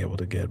going to be able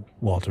to get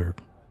Walter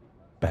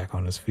back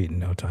on his feet in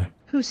no time.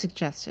 Who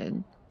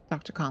suggested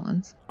Dr.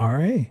 Collins?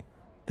 RA.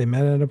 They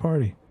met at a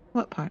party.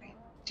 What party?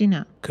 Do you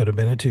know? Could have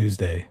been a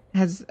Tuesday.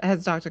 Has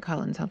Dr.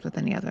 Collins helped with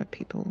any other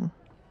people?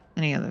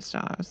 Any other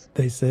stars?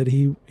 They said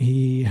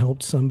he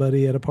helped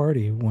somebody at a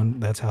party.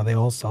 That's how they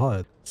all saw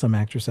it. Some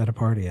actress at a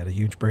party had a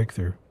huge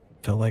breakthrough.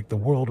 Felt like the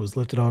world was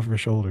lifted off her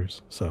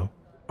shoulders. So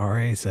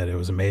RA said it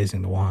was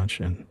amazing to watch,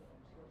 and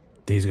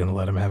Dee's going to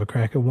let him have a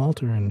crack at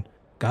Walter, and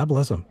God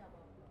bless him.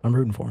 I'm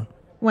rooting for him.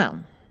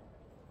 Well,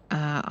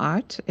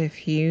 Art,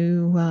 if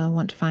you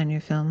want to find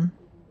your film,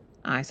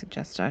 I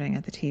suggest starting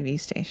at the TV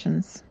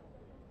stations.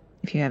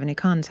 If you have any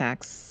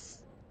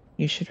contacts,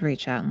 you should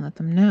reach out and let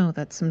them know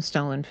that some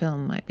stolen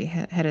film might be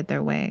headed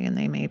their way, and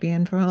they may be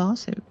in for a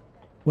lawsuit.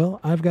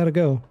 Well, I've got to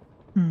go.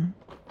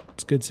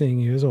 It's good seeing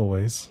you as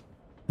always.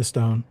 The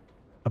Stone.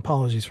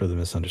 Apologies for the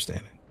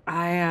misunderstanding.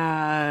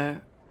 I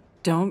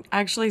don't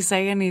actually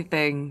say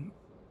anything.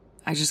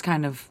 I just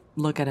kind of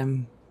look at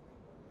him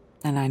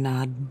and I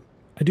nod.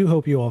 I do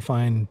hope you all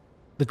find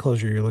the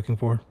closure you're looking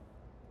for.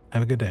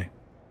 Have a good day.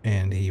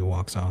 And he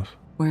walks off.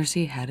 Where's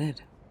he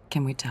headed?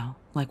 Can we tell?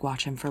 Like,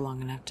 watch him for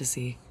long enough to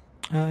see.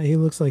 He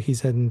looks like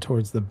he's heading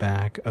towards the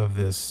back of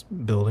this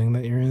building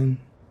that you're in.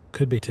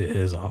 Could be to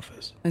his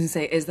office. I was gonna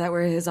say, is that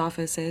where his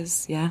office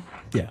is? Yeah?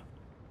 Yeah.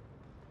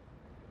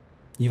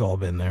 You've all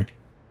been there.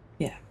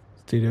 Yeah.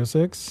 Studio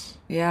 6?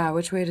 Yeah,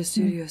 which way to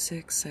Studio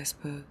 6, I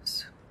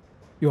suppose?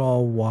 You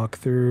all walk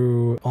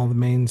through all the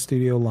main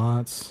studio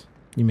lots.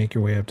 You make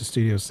your way up to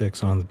Studio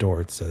 6. On the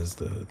door, it says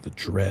the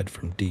Dread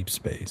from Deep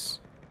Space.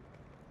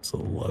 It's a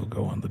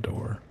logo on the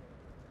door.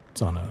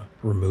 It's on a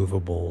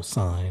removable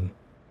sign.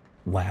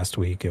 Last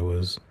week, it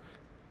was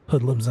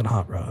hoodlums and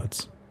hot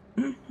rods.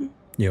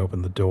 You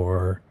open the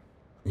door.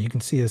 You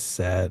can see a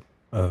set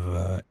of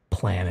a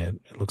planet.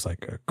 It looks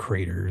like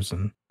craters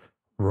and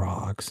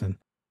rocks, and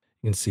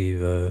you can see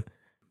the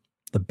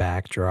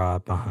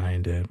backdrop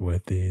behind it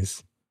with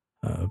these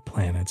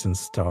planets and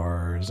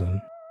stars.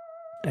 And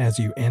as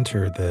you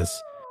enter,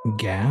 this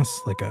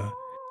gas,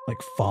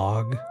 like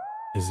fog,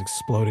 is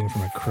exploding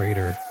from a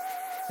crater,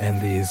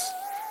 and these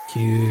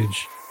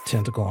huge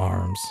tentacle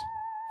arms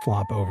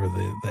flop over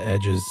the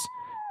edges,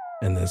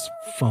 and this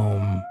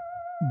foam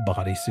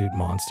bodysuit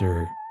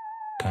monster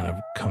kind of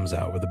comes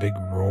out with a big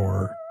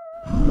roar.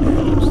 And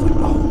I'm just like,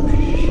 oh,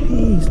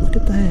 jeez, look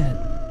at that.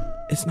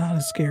 It's not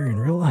as scary in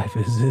real life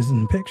as it is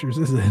in pictures,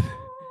 is it?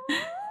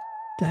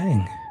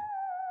 Dang.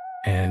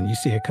 And you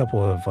see a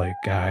couple of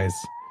guys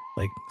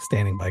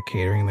standing by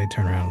catering. They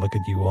turn around and look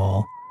at you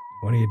all.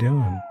 What are you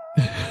doing?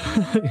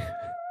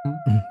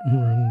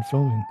 We're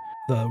filming.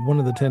 One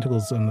of the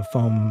tentacles on the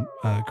foam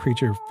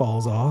creature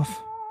falls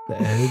off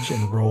the edge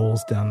and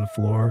rolls down the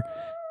floor.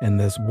 And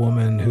this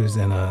woman who's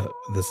in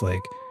this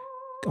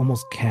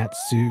almost cat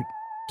suit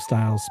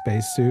style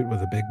space suit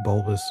with a big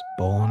bulbous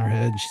bowl on her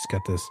head. She's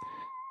got this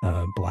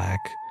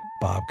black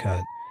bob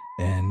cut,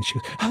 and she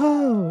goes,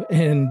 oh,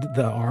 and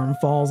the arm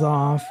falls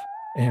off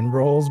and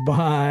rolls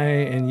by,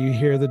 and you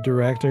hear the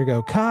director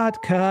go, cut,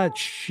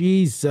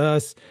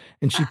 Jesus.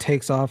 And she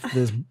takes off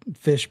this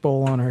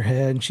fishbowl on her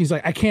head, and she's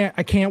like, I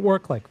can't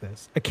work like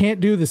this. I can't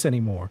do this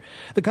anymore.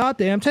 The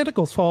goddamn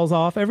tentacles falls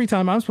off every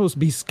time I'm supposed to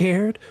be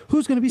scared.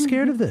 Who's going to be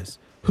scared of this?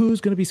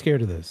 Who's going to be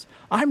scared of this?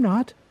 I'm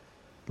not.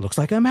 Looks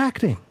like I'm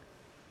acting.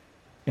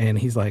 And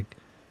he's like,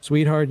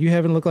 sweetheart, you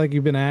haven't looked like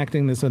you've been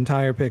acting this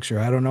entire picture.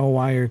 I don't know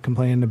why you're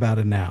complaining about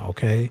it now,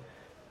 okay?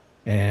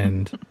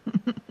 And,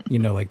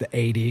 the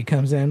AD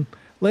comes in.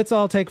 Let's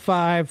all take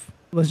 5.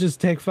 Let's just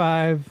take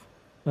 5.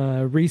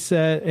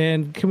 Reset.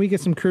 And can we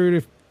get some crew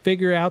to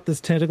figure out this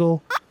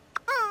tentacle?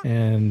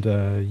 And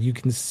you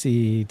can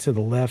see to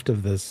the left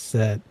of this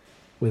set,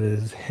 with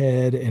his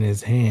head in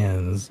his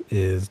hands,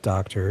 is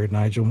Dr.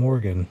 Nigel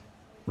Morgan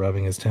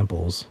rubbing his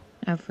temples.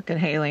 Oh, frickin'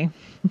 Haley.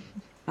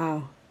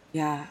 Oh,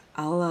 yeah.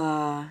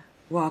 I'll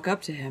walk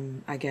up to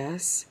him, I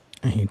guess.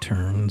 And he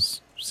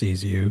turns,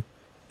 sees you.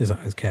 His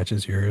eyes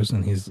catches yours,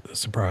 and he's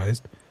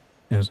surprised.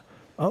 He goes,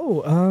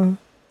 oh,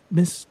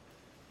 Miss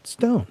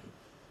Stone,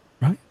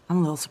 right? I'm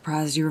a little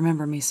surprised you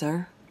remember me,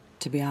 sir,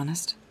 to be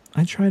honest.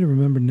 I try to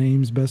remember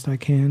names best I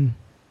can.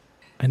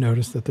 I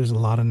noticed that there's a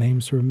lot of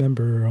names to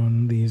remember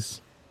on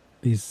these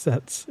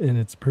sets, and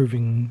it's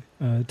proving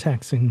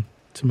taxing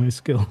to my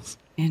skills.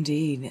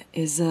 Indeed.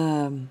 Is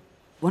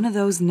one of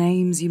those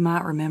names you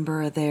might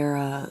remember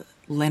there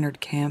Leonard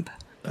Kemp?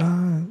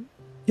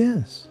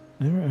 Yes.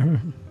 I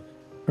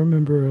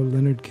remember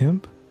Leonard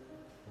Kemp.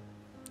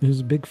 He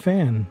was a big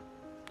fan.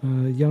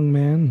 A young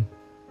man.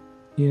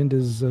 He had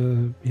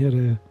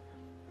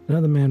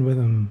another man with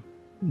him,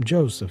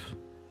 Joseph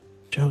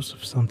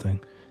something.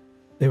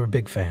 They were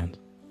big fans.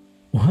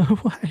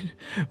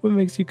 What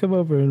makes you come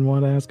over and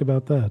want to ask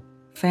about that?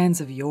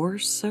 Fans of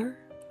yours, sir?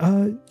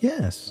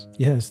 Yes.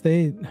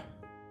 They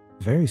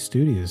very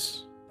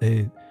studious.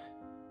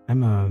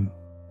 I've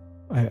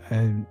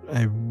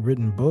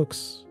written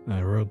books.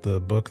 I wrote the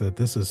book that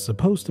this is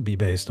supposed to be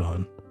based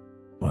on,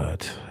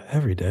 but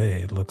every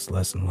day it looks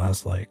less and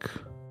less like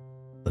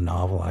the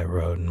novel I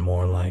wrote and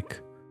more like.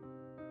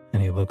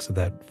 And he looks at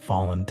that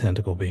fallen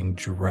tentacle being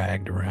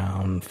dragged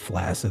around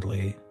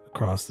flaccidly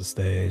across the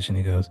stage, and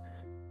he goes,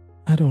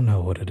 I don't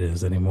know what it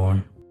is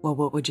anymore. Well,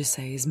 what would you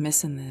say is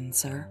missing then,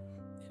 sir?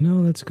 You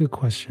know, that's a good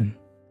question.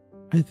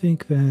 I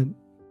think that,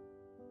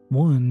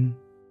 one,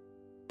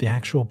 the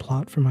actual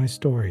plot for my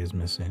story is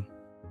missing.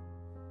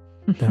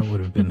 That would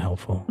have been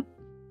helpful.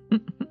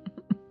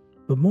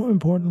 But more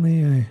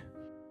importantly,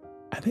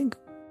 I think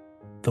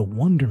the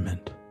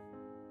wonderment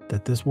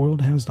that this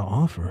world has to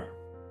offer.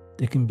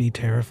 It can be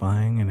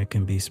terrifying and it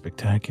can be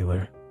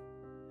spectacular.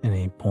 And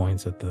he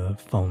points at the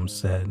foam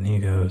set and he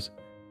goes,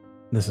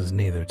 this is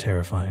neither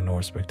terrifying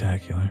nor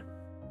spectacular.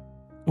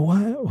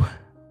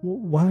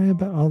 Why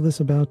about all this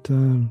about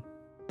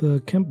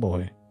the Kemp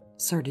boy?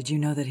 Sir, did you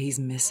know that he's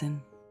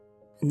missing?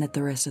 And that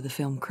the rest of the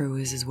film crew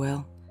is as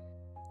well?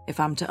 If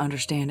I'm to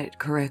understand it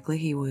correctly,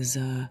 he was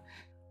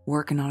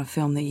working on a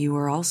film that you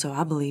were also,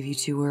 I believe you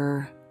two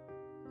were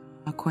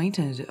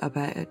acquainted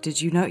about.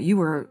 Did you know you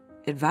were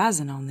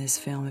advising on this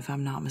film, if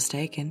I'm not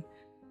mistaken,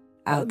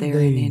 out there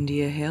in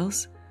India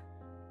Hills?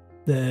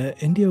 The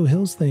Indio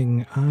Hills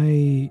thing,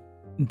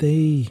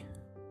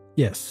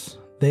 yes,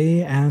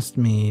 they asked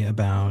me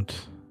about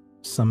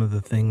some of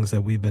the things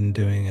that we've been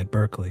doing at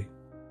Berkeley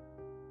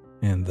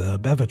and the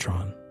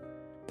Bevatron.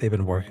 They've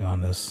been working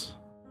on this.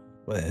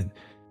 The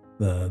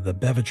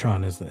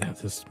Bevatron is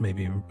this may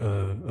be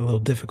a little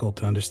difficult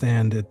to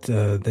understand.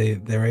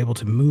 They're able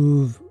to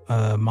move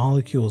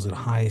molecules at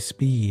high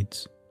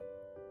speeds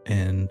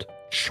and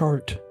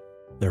chart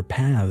their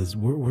paths.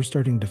 We're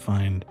starting to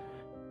find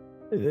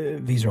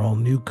these are all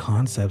new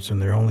concepts,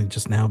 and they're only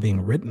just now being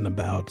written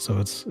about. So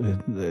it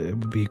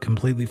would be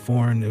completely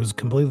foreign. It was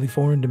completely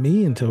foreign to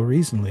me until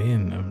recently,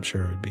 and I'm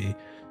sure it would be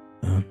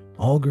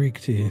all Greek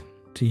to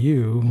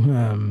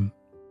you.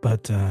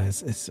 But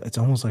it's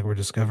almost like we're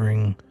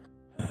discovering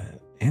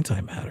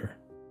antimatter,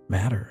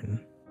 matter, and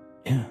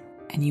yeah.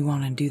 And you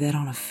want to do that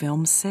on a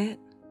film set?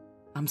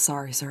 I'm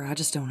sorry, sir. I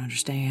just don't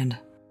understand.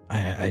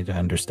 I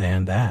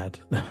understand that.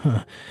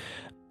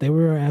 They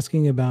were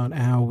asking about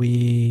how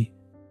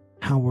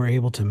we're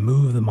able to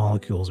move the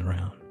molecules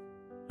around,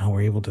 how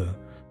we're able to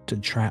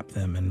trap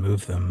them and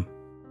move them.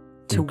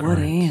 To what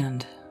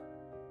end?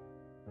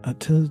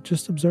 To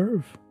just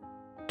observe,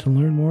 to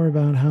learn more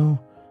about how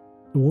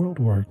the world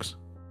works.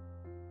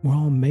 We're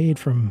all made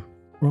from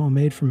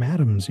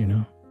atoms, you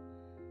know.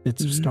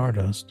 It's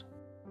stardust.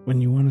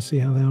 When you want to see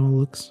how that all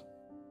looks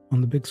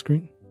on the big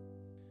screen.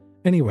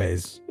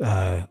 Anyways,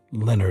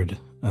 Leonard,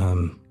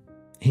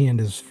 he and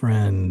his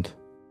friend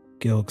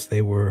Gilks,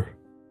 they were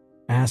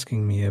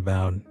asking me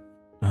about,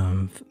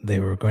 they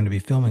were going to be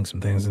filming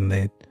some things, and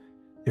they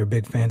were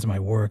big fans of my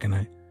work, and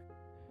I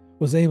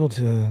was able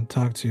to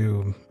talk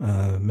to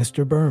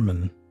Mr.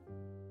 Berman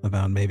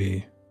about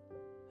maybe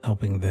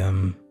helping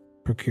them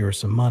procure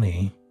some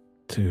money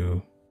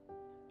to,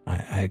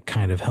 I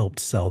kind of helped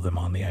sell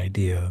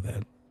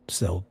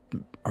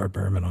Art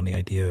Berman on the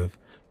idea of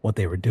what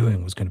they were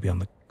doing was going to be on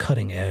the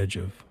cutting edge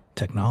of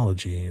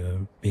technology,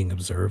 being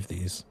observed,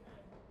 these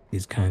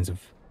kinds of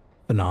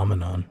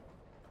phenomenon.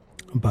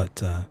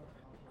 But you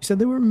said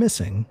they were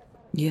missing.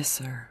 Yes,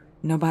 sir.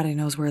 Nobody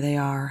knows where they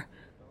are.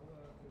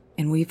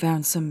 And we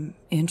found some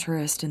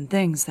interesting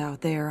things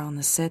out there on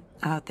the set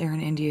out there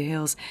in India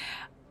Hills.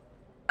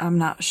 I'm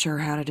not sure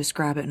how to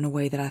describe it in a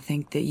way that I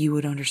think that you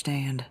would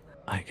understand.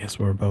 I guess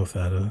we're both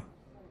at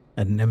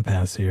an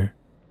impasse here.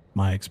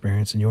 My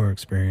experience and your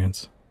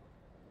experience.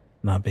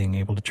 Not being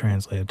able to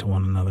translate it to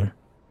one another.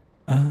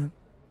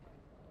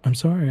 I'm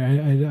sorry,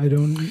 I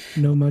don't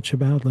know much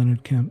about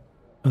Leonard Kemp,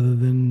 other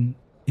than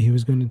he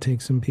was going to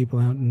take some people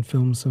out and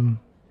film some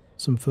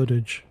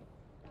footage.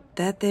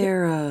 That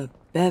there,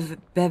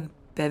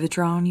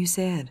 Bevatron, you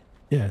said?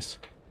 Yes.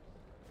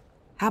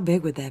 How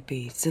big would that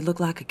be? Does it look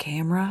like a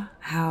camera?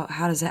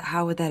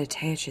 How would that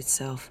attach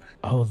itself?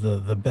 Oh,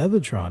 the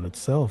Bevatron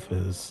itself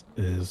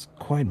is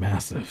quite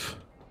massive.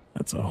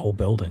 That's a whole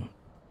building.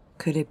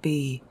 Could it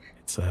be?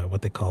 It's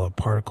what they call a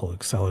particle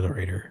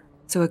accelerator.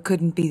 So it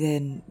couldn't be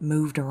then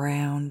moved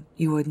around,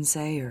 you wouldn't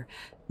say, or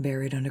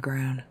buried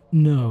underground?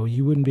 No,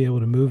 you wouldn't be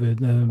able to move it.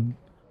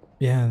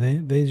 Yeah,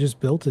 they just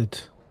built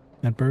it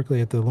at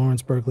Berkeley, at the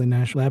Lawrence Berkeley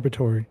National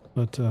Laboratory,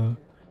 but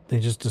they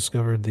just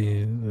discovered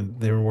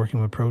they were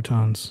working with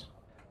protons.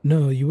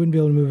 No, you wouldn't be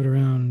able to move it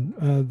around.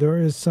 There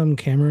is some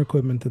camera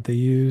equipment that they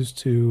use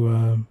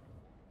to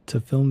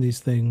film these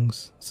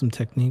things, some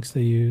techniques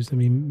they use. I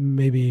mean,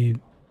 maybe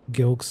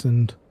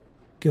Gilks,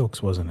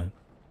 wasn't it?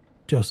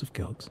 Joseph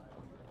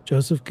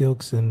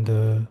Gilks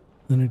and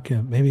Leonard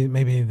Kemp.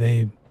 Maybe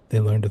they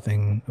learned a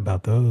thing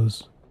about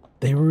those.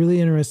 They were really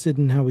interested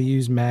in how we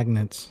use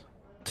magnets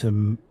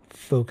to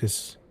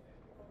focus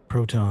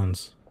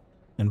protons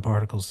and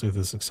particles through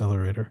this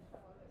accelerator.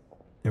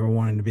 They were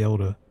wanting to be able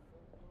to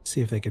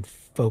see if they could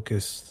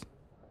focus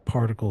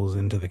particles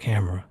into the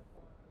camera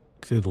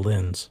through the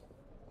lens.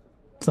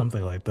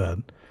 Something like that.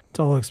 It's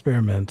all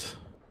experiment.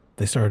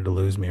 They started to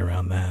lose me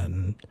around that,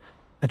 and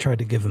I tried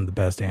to give them the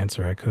best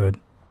answer I could.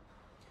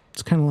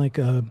 It's kind of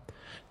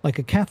like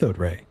a cathode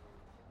ray.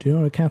 Do you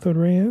know what a cathode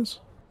ray is?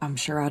 I'm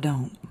sure I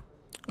don't.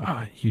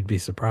 You'd be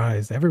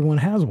surprised. Everyone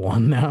has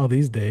one now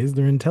these days.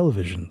 They're in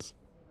televisions.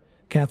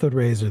 Cathode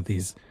rays are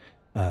these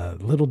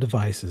little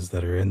devices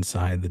that are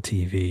inside the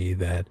TV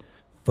that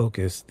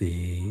focus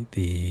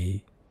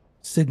the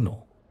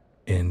signal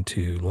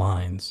into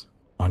lines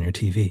on your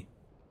TV.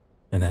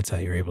 And that's how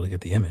you're able to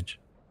get the image.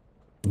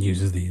 It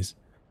uses these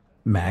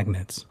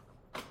magnets,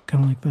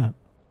 kind of like that.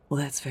 Well,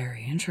 that's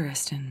very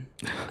interesting.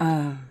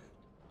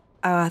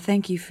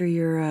 Thank you for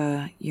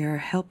your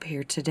help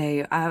here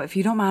today. If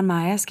you don't mind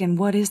my asking,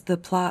 what is the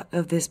plot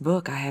of this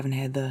book? I haven't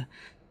had the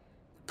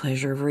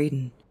pleasure of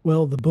reading.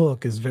 Well, the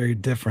book is very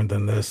different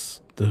than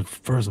this.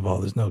 First of all,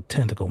 there's no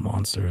tentacle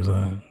monsters.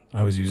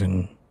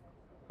 It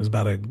was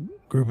about a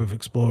group of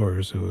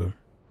explorers who were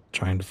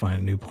trying to find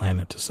a new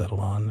planet to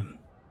settle on and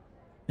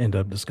end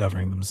up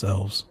discovering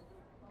themselves.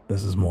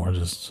 This is more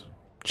just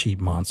cheap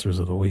monsters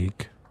of the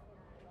week.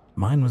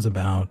 Mine was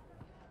about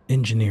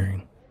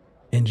engineering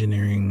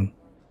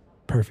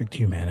perfect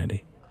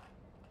humanity.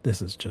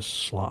 This is just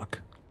schlock.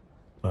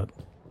 But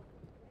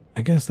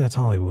I guess that's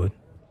Hollywood.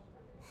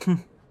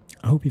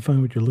 I hope you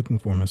find what you're looking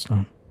for, Miss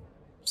Tom.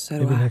 So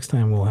do Maybe I. next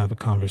time we'll have a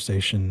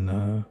conversation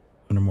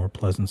under more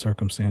pleasant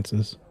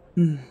circumstances.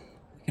 We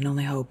can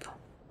only hope.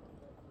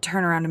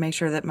 Turn around to make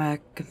sure that my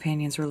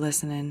companions were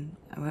listening.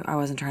 I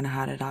wasn't trying to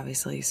hide it,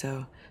 obviously,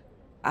 so...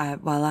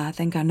 I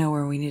think I know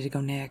where we need to go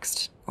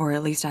next. Or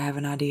at least I have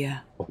an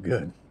idea. Well,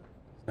 good.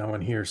 No one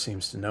here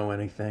seems to know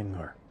anything,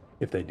 or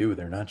if they do,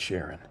 they're not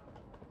sharing.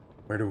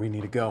 Where do we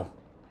need to go?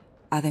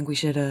 I think we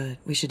should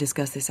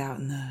discuss this out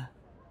in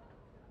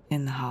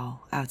the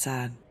hall,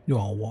 outside. You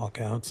all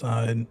walk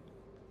outside,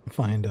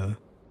 find a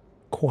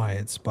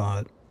quiet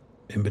spot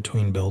in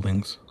between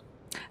buildings.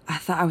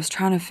 I was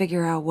trying to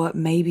figure out what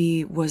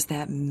maybe was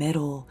that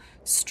metal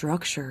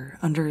structure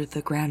under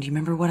the ground. You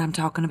remember what I'm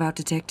talking about,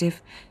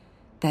 Detective?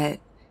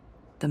 That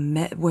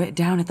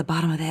down at the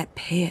bottom of that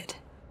pit.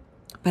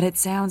 But it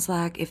sounds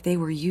like if they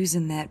were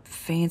using that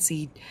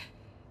fancy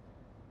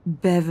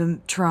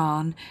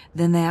Bevimtron,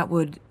 then that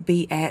would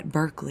be at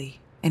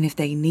Berkeley. And if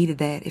they needed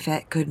that, if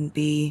that couldn't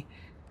be,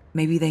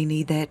 maybe they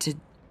need that to,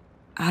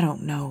 I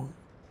don't know.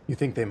 You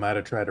think they might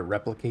have tried to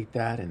replicate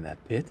that in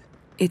that pit?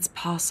 It's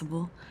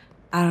possible.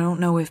 I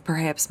don't know if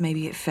perhaps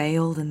maybe it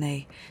failed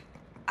and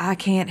I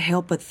can't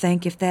help but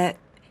think if that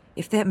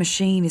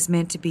machine is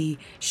meant to be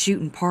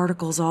shooting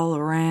particles all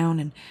around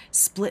and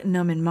splitting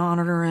them and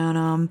monitoring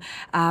them,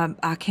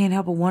 I can't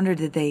help but wonder,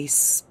 did they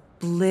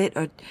split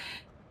or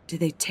did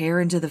they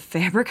tear into the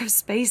fabric of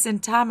space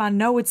and time? I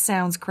know it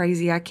sounds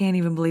crazy. I can't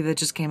even believe that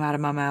just came out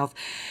of my mouth.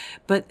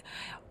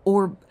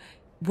 Or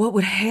what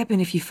would happen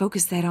if you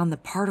focus that on the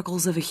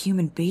particles of a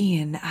human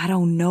being? I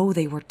don't know.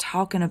 They were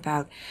talking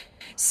about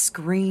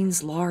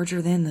screens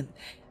larger than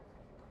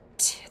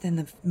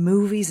the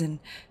movies, and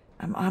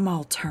I'm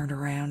all turned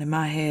around in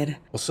my head.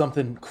 Well,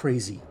 something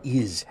crazy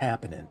is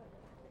happening.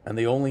 And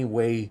the only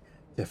way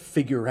to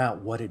figure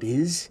out what it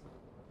is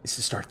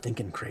to start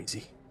thinking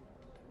crazy.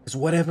 Because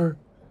whatever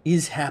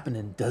is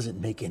happening doesn't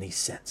make any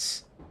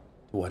sense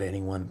to what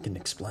anyone can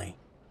explain.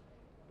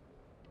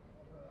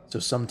 So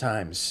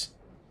sometimes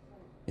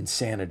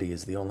insanity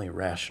is the only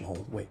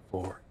rational way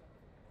forward.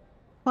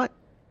 What?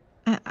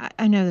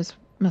 I know this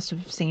must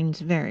have seemed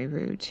very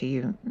rude to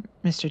you,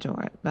 Mr.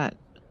 Dorrit, but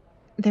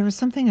there was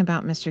something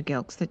about Mr.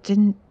 Gilks that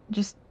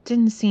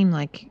didn't seem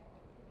like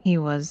he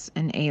was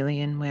an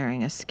alien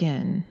wearing a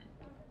skin.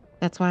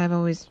 That's why I've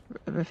always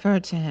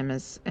referred to him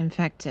as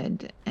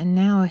infected. And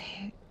now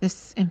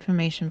this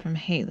information from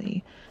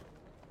Haley.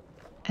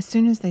 As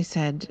soon as they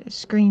said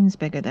screen's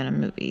bigger than a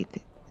movie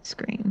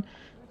screen,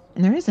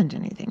 and there isn't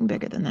anything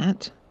bigger than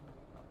that.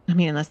 I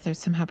mean, unless they're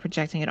somehow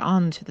projecting it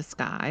onto the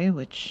sky,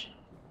 which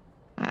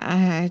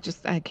I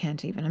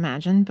can't even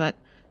imagine, but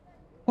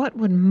what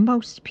would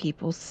most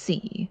people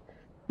see?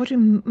 What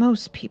do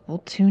most people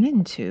tune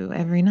into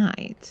every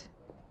night?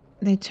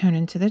 They turn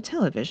into their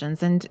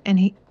televisions,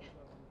 and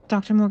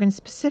Dr. Morgan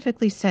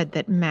specifically said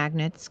that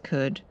magnets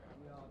could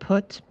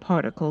put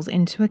particles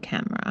into a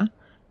camera,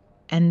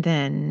 and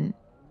then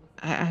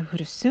I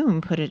would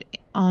assume put it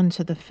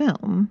onto the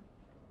film.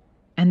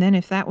 And then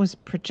if that was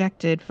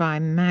projected by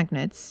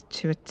magnets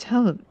to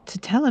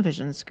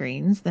television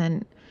screens,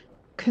 then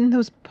couldn't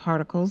those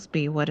particles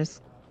be what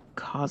is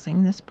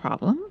causing this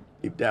problem?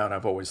 Deep down,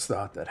 I've always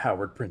thought that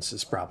Howard Prince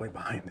is probably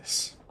behind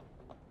this.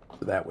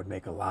 So that would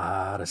make a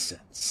lot of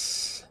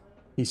sense.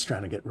 He's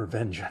trying to get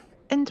revenge.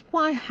 And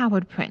why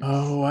Howard Prince?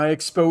 Oh, I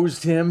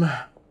exposed him.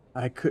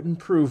 I couldn't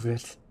prove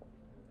it.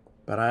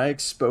 But I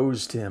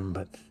exposed him.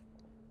 But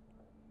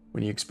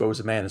when you expose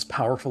a man as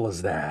powerful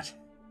as that,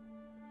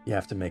 you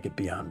have to make it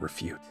beyond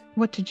refute.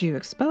 What did you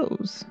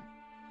expose?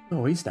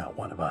 Oh, he's not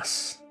one of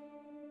us.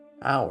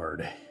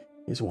 Howard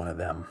is one of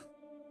them.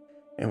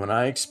 And when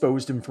I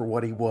exposed him for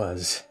what he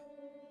was,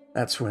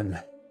 that's when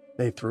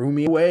they threw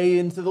me away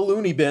into the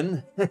loony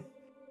bin.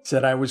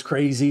 Said I was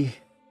crazy,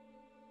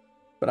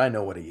 But I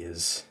know what he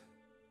is.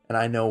 And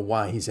I know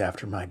why he's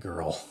after my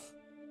girl.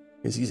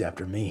 Because he's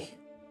after me.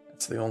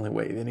 That's the only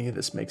way any of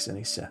this makes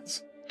any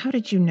sense. How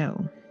did you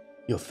know?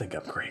 You'll think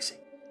I'm crazy.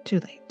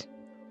 Too late.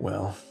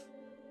 Well,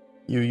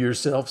 you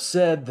yourself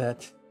said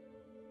that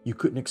you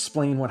couldn't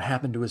explain what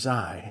happened to his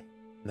eye.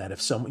 And that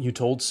if you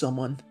told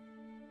someone,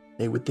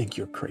 they would think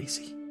you're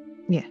crazy.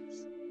 Yes.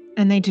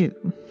 And they do.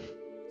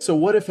 So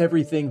what if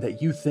everything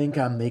that you think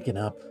I'm making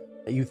up,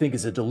 that you think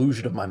is a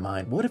delusion of my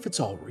mind, what if it's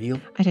all real?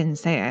 I didn't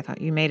say I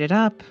thought you made it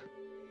up.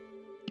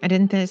 I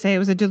didn't say it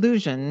was a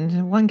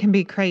delusion. One can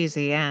be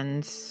crazy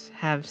and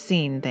have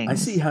seen things. I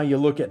see how you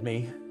look at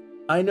me.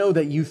 I know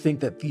that you think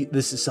that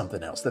this is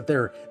something else, that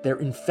they're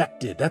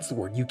infected. That's the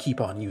word you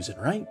keep on using,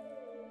 right?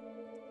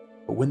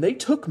 But when they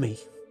took me,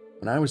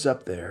 when I was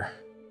up there,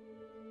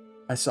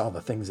 I saw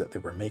the things that they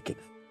were making.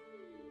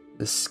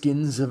 The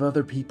skins of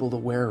other people to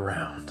wear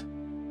around.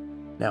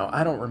 Now,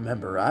 I don't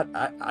remember.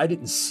 I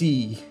didn't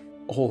see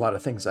a whole lot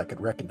of things I could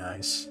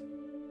recognize,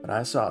 but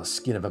I saw a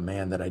skin of a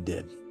man that I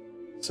did.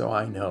 So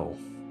I know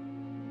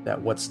that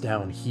what's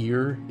down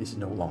here is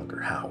no longer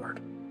Howard.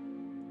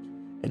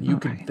 And you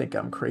can think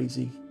I'm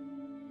crazy,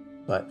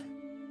 but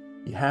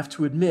you have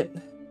to admit,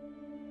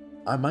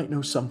 I might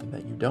know something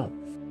that you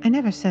don't. I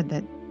never said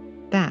that,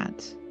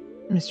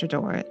 Mr.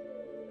 Dorrit.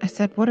 I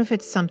said, what if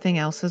it's something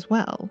else as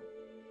well?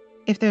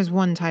 If there's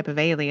one type of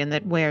alien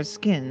that wears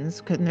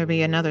skins, couldn't there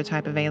be another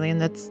type of alien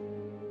that's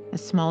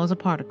as small as a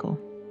particle?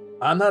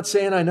 I'm not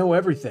saying I know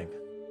everything.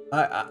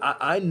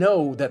 I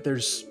know that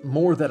there's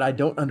more that I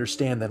don't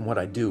understand than what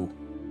I do.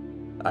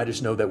 I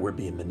just know that we're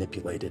being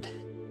manipulated.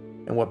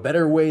 And what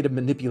better way to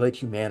manipulate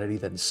humanity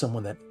than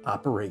someone that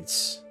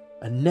operates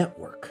a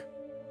network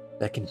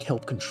that can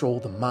help control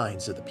the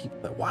minds of the people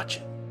that watch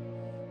it.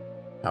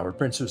 Howard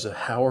Prince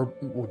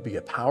would be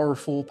a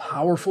powerful,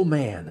 powerful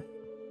man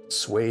to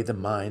sway the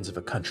minds of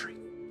a country,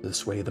 to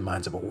sway the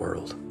minds of a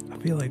world. I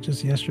feel like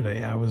just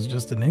yesterday I was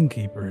just an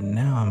innkeeper, and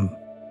now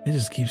it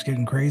just keeps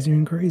getting crazier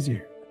and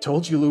crazier.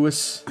 Told you,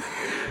 Lewis,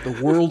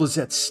 the world is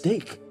at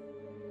stake,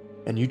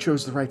 and you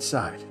chose the right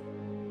side.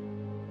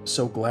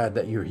 So glad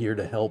that you're here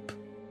to help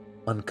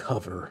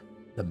uncover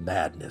the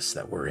madness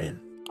that we're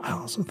in. I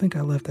also think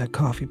I left that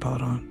coffee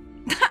pot on.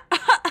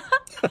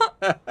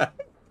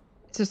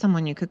 Is there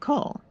someone you could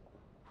call?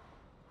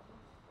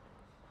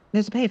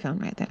 There's a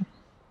payphone right there.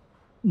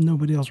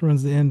 Nobody else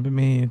runs the inn but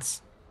me.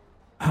 It's,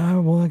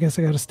 well, I guess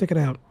I gotta stick it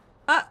out.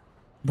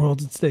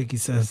 World's at stake, he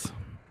says.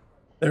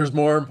 There's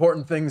more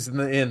important things in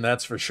the inn,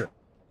 that's for sure.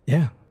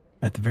 Yeah,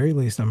 at the very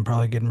least, I'm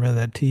probably getting rid of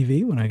that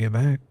TV when I get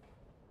back.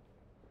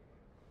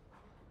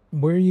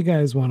 Where you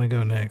guys want to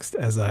go next,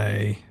 as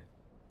I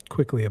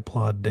quickly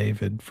applaud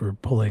David for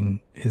pulling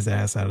his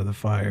ass out of the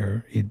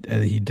fire. He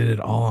did it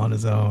all on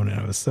his own, and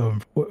I was so...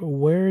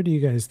 Where do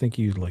you guys think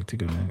you'd like to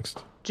go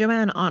next?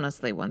 Joanne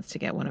honestly wants to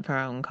get one of her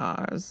own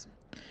cars,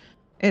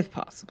 if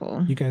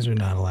possible. You guys are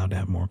not allowed to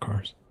have more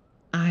cars.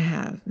 I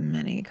have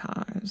many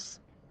cars.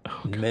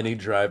 Oh, many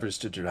drivers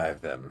to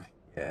drive them,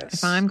 yes.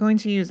 If I'm going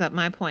to use up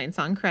my points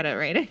on credit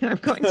rating, I'm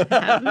going to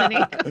have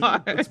many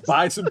cars. Let's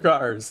buy some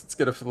cars. Let's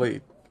get a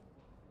fleet.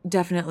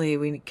 Definitely,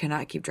 we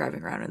cannot keep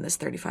driving around in this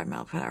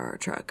 35-mile-per-hour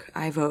truck.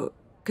 I vote.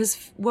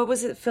 Because, what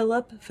was it,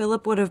 Philip?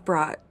 Philip would have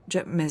brought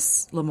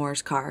Miss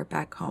Lamore's car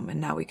back home,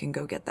 and now we can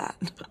go get that.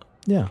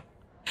 Yeah.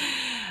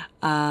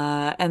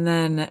 And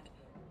then,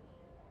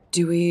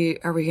 are we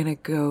going to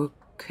go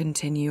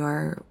continue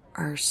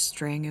our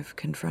string of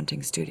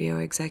confronting studio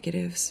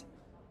executives?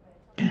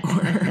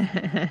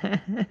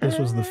 This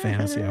was the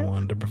fantasy I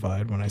wanted to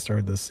provide when I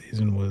started this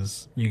season,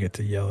 was you get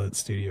to yell at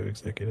studio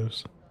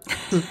executives.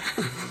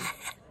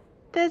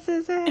 This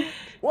is it.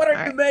 What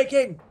are you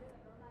making?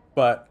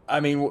 But, I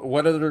mean,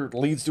 what other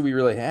leads do we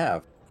really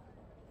have?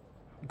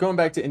 Going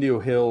back to Indio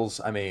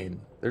Hills, I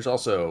mean, there's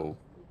also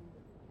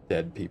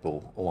dead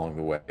people along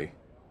the way.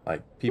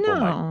 Like, people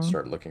might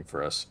start looking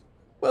for us.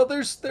 Well, there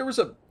was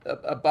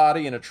a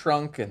body in a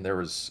trunk, and there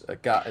was a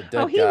dead guy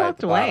at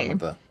the bottom of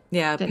the...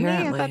 Yeah,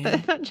 apparently. I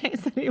thought Jay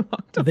said he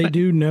walked away. They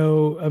do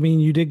know, I mean,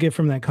 you did get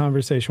from that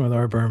conversation with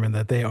Art Berman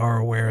that they are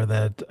aware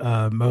that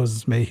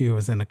Moses Mayhew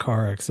was in a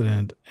car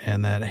accident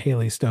and that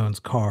Haley Stone's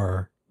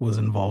car was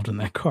involved in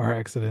that car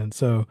accident.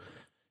 So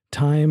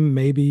time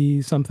may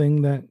be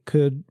something that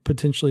could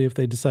potentially, if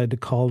they decide to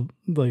call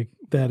like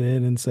that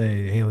in and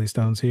say, Haley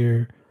Stone's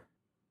here.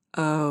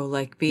 Oh,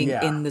 like being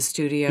in the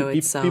studio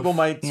itself. People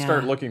might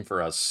start looking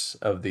for us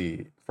from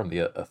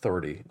the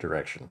authority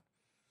direction.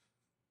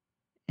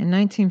 In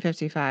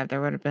 1955,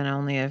 there would have been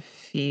only a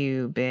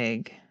few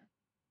big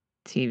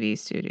TV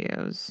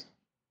studios.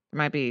 There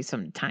might be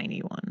some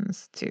tiny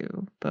ones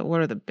too, but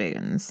what are the big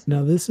ones?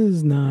 Now, this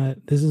is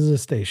a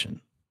station,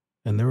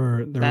 and there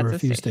were a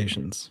few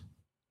stations.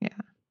 Yeah.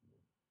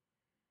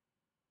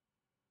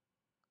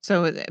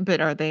 So,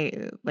 but are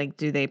they, like,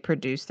 do they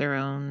produce their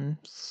own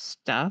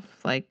stuff?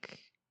 Like,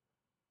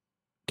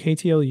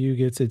 KTLU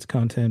gets its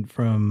content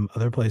from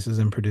other places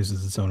and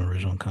produces its own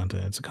original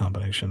content. It's a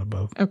combination of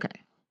both. okay.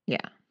 Yeah.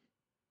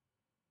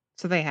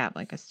 So they have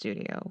like a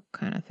studio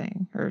kind of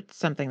thing or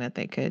something that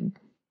they could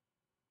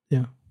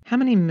How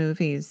many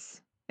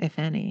movies, if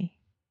any,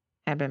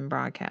 have been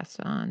broadcast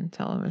on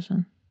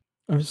television?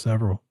 There's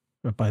several.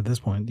 But by this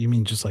point, you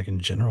mean just like in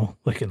general,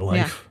 like in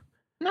life?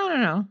 No.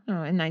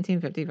 In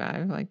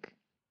 1955, like.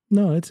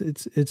 No,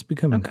 it's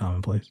becoming Okay.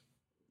 commonplace.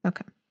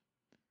 Okay.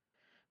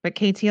 But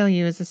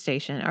KTLU is a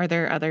station. Are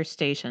there other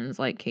stations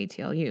like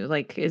KTLU?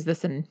 Like, is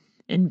this an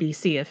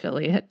NBC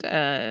affiliate?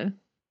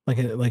 Like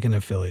an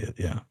affiliate,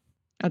 yeah.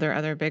 Are there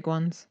other big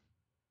ones?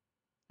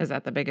 Is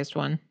that the biggest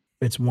one?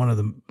 It's one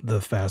of the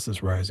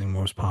fastest rising,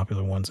 most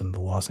popular ones in the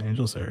Los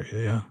Angeles area,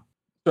 yeah.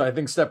 So I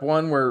think step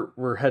one,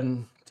 we're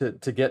heading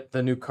to get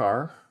the new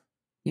car,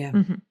 Yeah.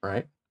 Mm-hmm.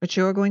 right? Which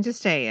you're going to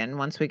stay in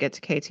once we get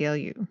to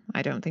KTLU.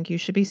 I don't think you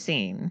should be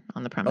seen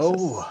on the premises.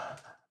 Oh,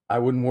 I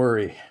wouldn't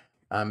worry.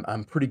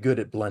 I'm pretty good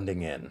at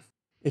blending in.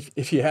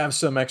 If you have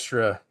some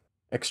extra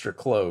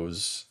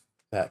clothes,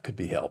 that could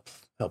be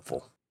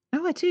helpful.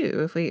 Oh, I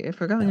do. If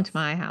we're going to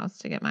my house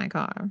to get my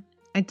car,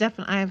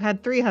 I've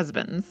had 3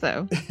 husbands,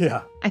 so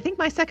Yeah. I think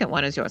my second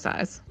one is your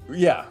size.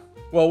 Yeah.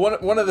 Well,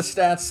 one of the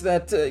stats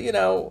that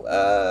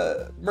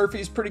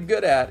Murphy's pretty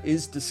good at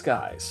is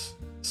disguise.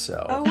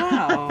 So Oh,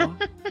 wow.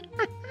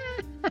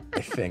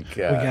 I think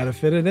We gotta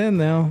fit it in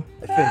now.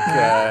 I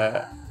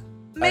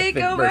think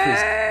Makeover!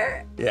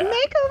 Murphy's- yeah.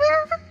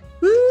 Makeover.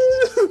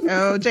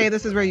 Oh, Jay,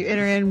 this is where you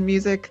enter in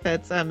music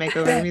that's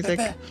makeover music.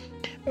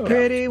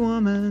 Pretty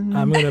woman.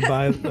 I'm gonna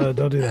buy.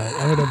 Don't do that.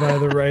 I'm gonna buy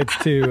the rights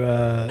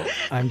to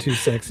 "I'm Too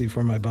Sexy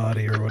for My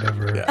Body" or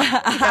whatever.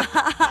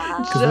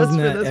 Because Just wasn't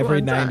for that this every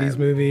one time. '90s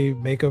movie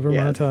makeover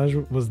Yes.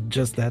 montage was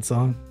just that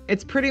song?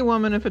 It's Pretty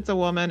Woman if it's a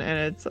woman,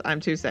 and it's I'm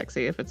Too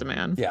Sexy if it's a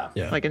man. Yeah.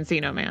 Yeah, Like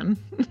Encino Man.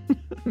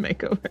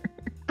 Makeover.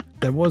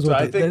 that was So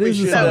what I the, think that we is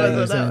the should- song That that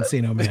was was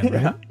in what Encino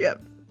Man, right?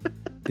 Yep.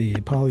 The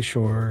Pauly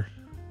Shore,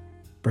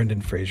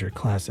 Brendan Fraser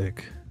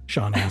classic,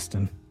 Sean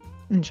Astin.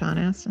 And Sean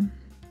Astin.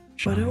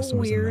 Sean What a Astin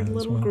was in weird that as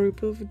little well.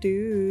 group of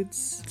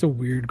dudes. It's a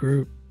weird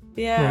group.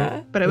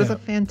 Yeah. But it was Yeah. a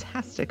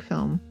fantastic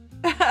film.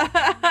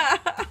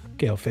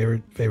 Gail,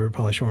 favorite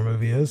Pauly Shore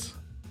movie is?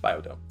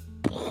 Biodome.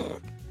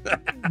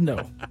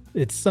 No,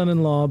 it's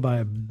Son-in-Law by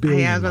a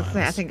billion Yeah, I was about to say,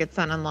 I miles. think it's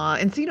Son-in-Law.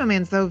 Encino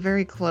Man's though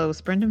very close.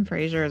 Brendan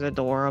Fraser is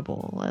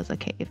adorable as a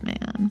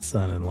caveman.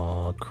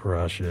 Son-in-Law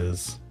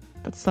crushes.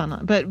 But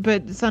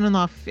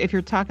Son-in-Law, if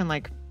you're talking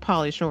like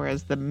Pauly Shore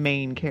as the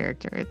main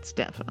character, it's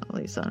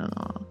definitely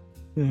Son-in-Law.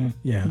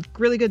 Yeah,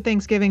 Really good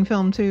Thanksgiving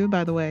film too,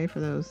 by the way, for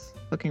those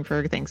looking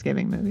for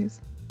Thanksgiving movies.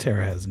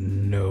 Tara has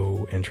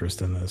no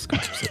interest in this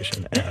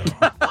conversation at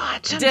all.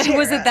 Watch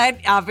Was it that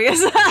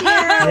obvious? watch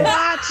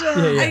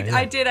Yeah.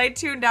 I did. I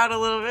tuned out a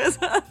little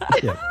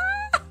bit.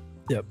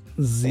 Yep,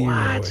 zero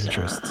Watch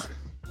interest.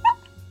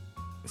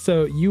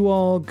 So you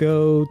all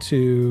go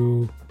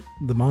to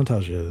the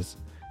montages.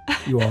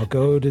 You all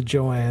go to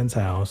Joanne's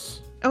house.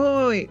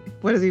 Oh, wait.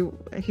 What is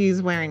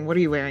he's wearing? What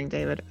are you wearing,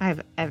 David? I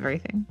have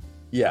everything.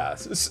 Yeah,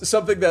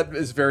 something that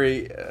is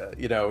very,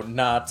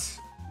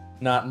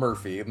 not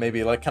Murphy.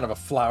 Maybe like kind of a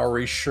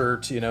flowery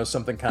shirt,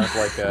 something kind of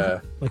like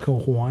a... Like a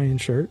Hawaiian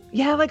shirt,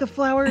 Yeah, like a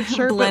flowered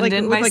shirt, but like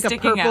Blended with by like a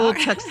sticking purple out.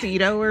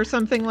 tuxedo or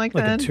something like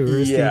like that. a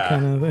touristy Yeah.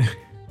 kind of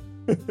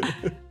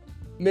thing.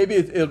 Maybe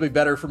it'll be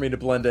better for me to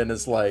blend in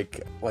as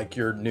like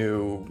your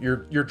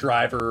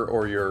driver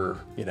or your,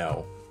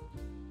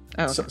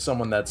 Oh,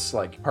 someone that's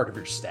like part of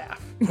your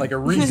staff. Like a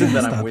reason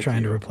that I'm Stop with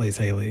trying you. to replace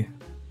Haley.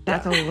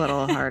 that's a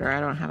little harder. I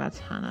don't have a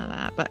ton of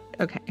that, but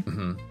okay.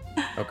 Mhm.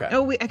 Okay.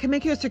 Oh, I can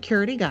make you a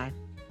security guy.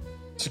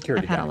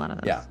 Security I've had guy. a lot of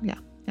those. Yeah. Yeah.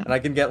 And I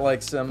can get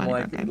like some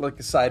Bodyguard guy.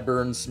 like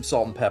sideburns, some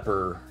salt and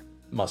pepper,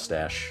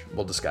 mustache.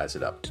 We'll disguise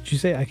it up. Did you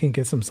say I can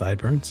get some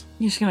sideburns?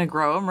 You're just gonna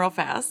grow them real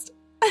fast.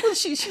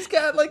 She's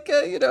got like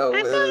a,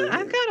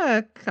 I've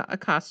got a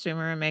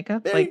costumer and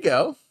makeup. there like, you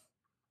go.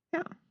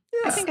 Yeah. Yeah.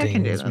 I think I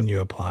can do Stings when this.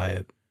 you apply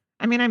it.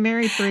 I mean, I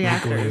married 3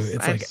 Like glue. actors.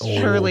 It's, I've like, old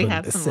surely and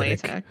had some acidic.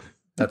 latex.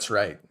 That's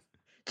right.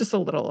 Just a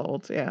little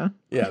old, yeah.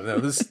 Yeah, no,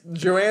 this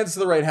Joanne's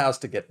the right house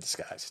to get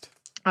disguised.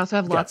 I also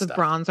have Got lots of stuff.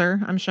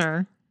 bronzer, I'm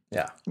sure,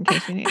 Yeah. in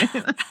case you need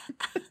it.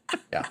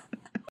 Yeah.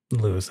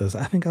 Lewis says,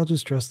 I think I'll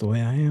just dress the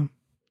way I am.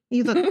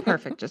 You look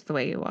perfect just the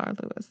way you are,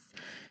 Lewis.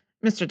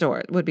 Mr.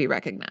 Dort would be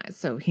recognized,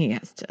 so he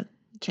has to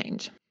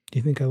change. Do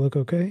you think I look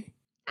okay?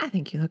 I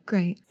think you look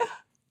great.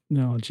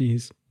 No,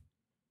 geez.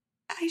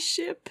 I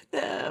ship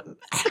them.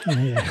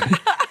 Yeah.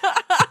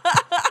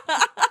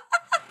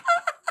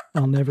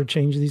 I'll never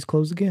change these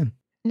clothes again.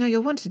 No,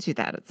 you'll want to do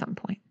that at some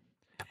point.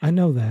 I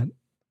know that.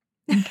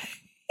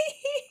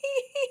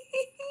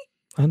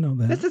 I know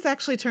that. This is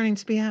actually turning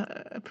to be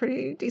a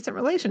pretty decent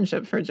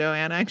relationship for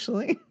Joanne,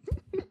 actually.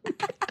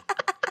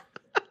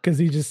 Because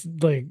he just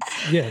like,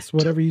 yes,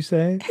 whatever you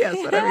say. Yes,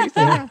 whatever you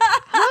say. Yeah.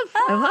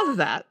 I love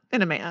that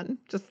in a man.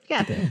 Just,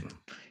 yes. Damn.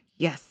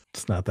 Yes.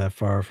 It's not that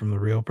far from the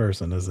real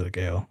person, is it,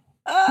 Gail?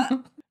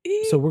 So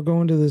So we're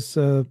going to this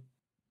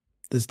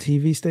this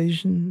TV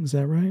station, is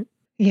that right?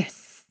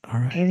 Yes. All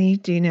right. Haley,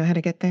 do you know how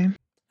to get there?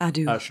 I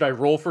do. Should I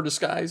roll for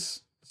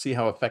disguise? See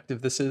how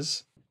effective this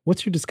is?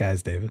 What's your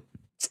disguise, David?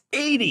 It's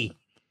 80.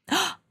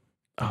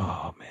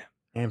 Oh man.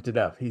 Amped it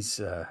up. He's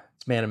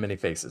it's man of many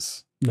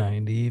faces.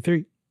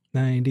 93.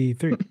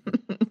 93.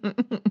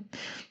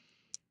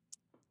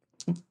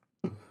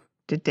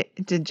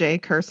 Did Jay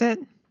curse it?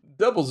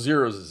 Double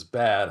zeros is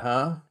bad,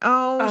 huh?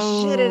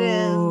 Oh, shit! It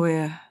is. Oh,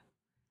 yeah.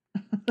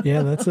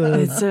 Yeah, that's a.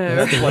 It's a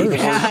That's like the worst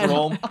bad.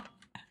 roll.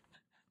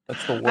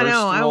 That's the worst I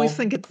know. I roll. always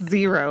think it's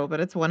 0, but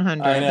it's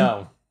 100. I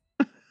know.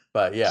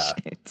 But yeah,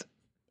 Shit.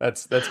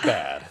 that's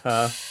bad,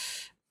 huh?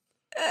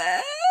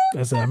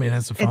 That's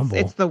a fumble.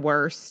 It's the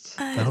worst.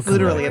 That'll It's come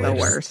literally back the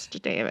later.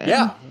 worst, David.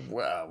 Yeah.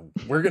 Well,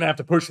 we're gonna have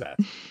to push that.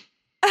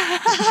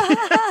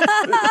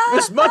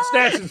 This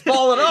mustache is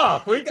falling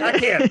off. I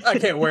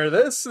can't wear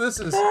this. This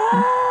is.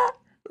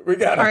 We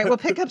got. All right, we'll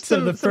pick up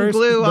some the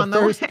glue on the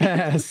first way.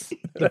 pass.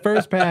 The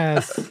first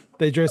pass,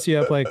 they dress you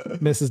up like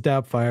Mrs.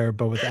 Doubtfire,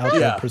 but without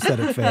Yeah. the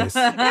prosthetic face.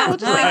 Yeah, we'll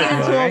just make Right. it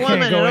into Like, a I woman.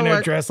 can't go in It'll there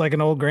work. dressed like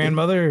an old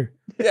grandmother.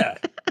 Yeah.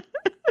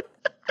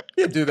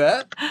 You do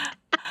that.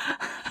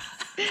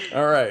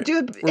 All right.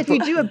 If you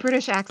do a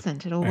British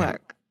accent, it'll All right.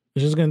 work.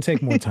 It's just going to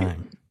take more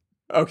time.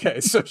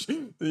 Okay. So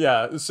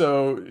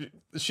So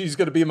she's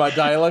gonna be my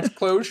dialect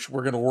cloche.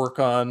 We're gonna work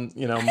on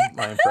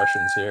my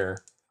impressions here,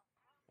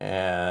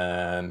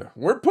 and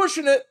we're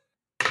pushing it.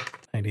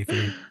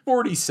 93.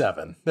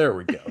 47. There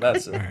we go.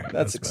 That's a, All right,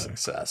 that's that's a better.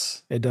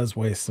 success. It does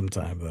waste some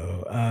time,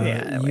 though.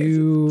 Yeah, it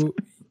wastes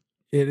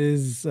It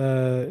is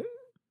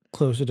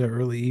closer to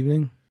early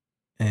evening,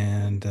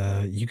 and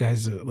you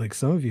guys, like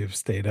some of you, have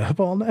stayed up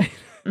all night.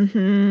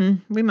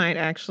 We might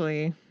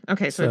actually.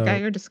 Okay, so we've got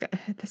So- your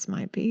this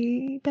might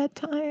be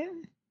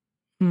bedtime.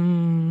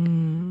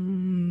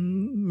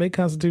 Make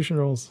Constitution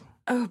rolls.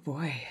 Oh,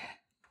 boy.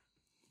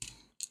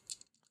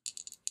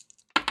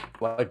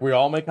 Like we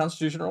all make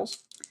Constitution rolls.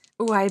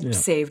 Oh, I Yeah.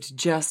 saved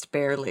just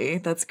barely.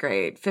 That's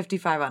great.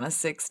 55 on a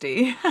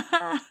 60.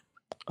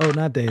 Oh,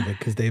 not David,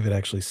 because David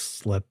actually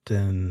slept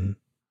in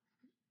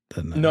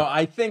the night. No,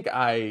 I think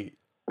I.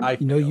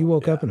 You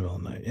woke up in the middle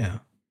of the night. Yeah.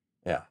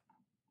 Yeah.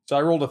 So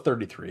I rolled a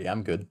 33.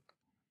 I'm good.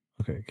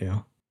 Okay,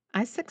 Gail.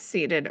 I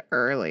succeeded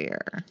earlier.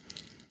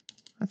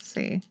 Let's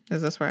see.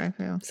 Is this where I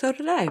fail? So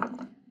did I.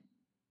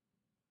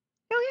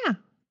 Oh yeah.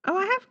 Oh,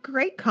 I have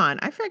great con.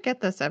 I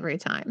forget this every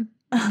time.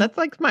 That's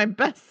like my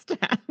best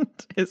stat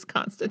is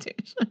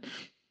Constitution.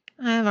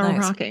 I have a Nice.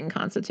 rocking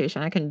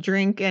Constitution. I can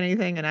drink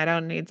anything, and I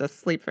don't need to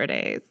sleep for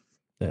days.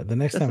 Yeah, the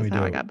next This time is we do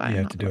how I it, got by you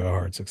on have to that do one. a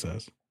hard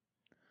success.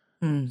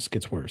 Hmm. This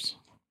gets worse.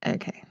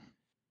 Okay.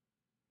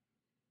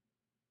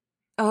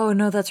 Oh,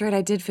 no, that's right.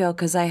 I did fail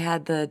because I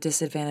had the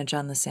disadvantage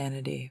on the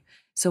sanity.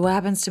 So what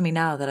happens to me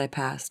now that I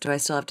passed? Do I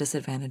still have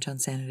disadvantage on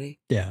sanity?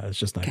 Yeah, it's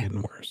just not Okay.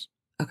 getting worse.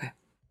 Okay.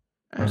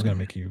 I was going to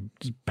make you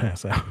just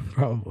pass out,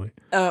 probably.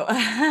 Oh.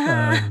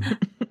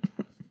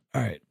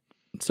 All right.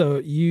 So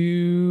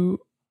you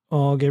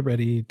all get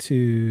ready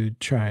to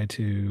try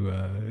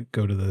to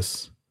go to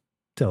this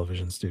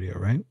television studio,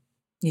 right?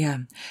 Yeah.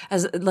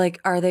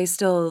 Are they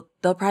still,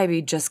 they'll probably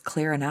be just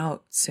clearing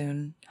out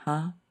soon,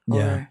 huh?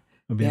 Yeah. Or,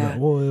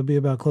 It'll be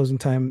about closing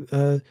time.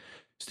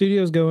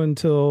 Studios go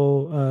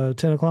until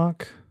 10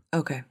 o'clock.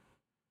 okay.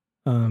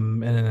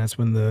 And then that's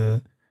when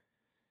the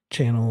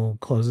channel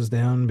closes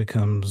down,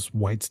 becomes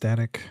white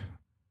static.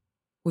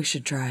 We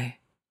should try.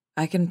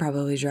 I can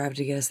probably drive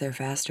to get us there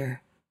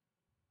faster.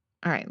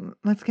 All right,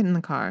 let's get in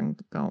the car and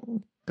go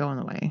on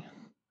the way.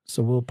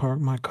 So we'll park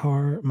my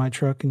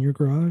truck in your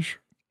garage.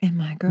 In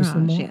my There's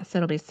some garage, more? yes,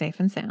 it'll be safe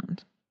and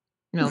sound.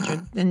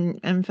 Mildred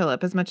and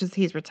Philip, as much as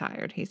he's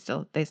retired,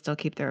 they still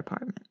keep their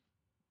apartment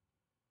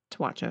to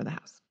watch over the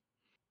house.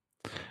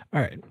 All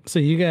right. So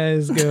you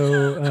guys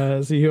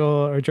go, so you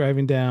all are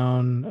driving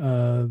down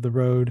the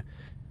road.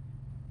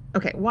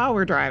 Okay, while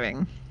we're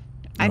driving,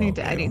 I need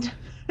to Okay.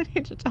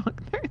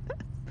 talk through this.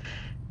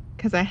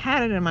 Because I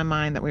had it in my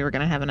mind that we were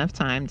going to have enough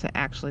time to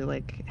actually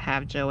like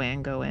have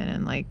Joanne go in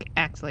and like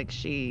act like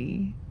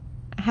she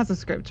has a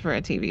script for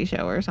a TV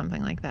show or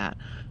something like that.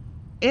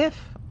 If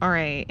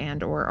RA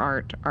and or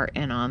Art are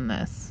in on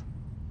this,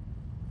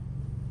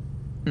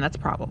 and that's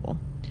probable,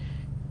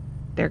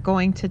 they're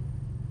going to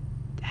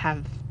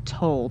have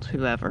told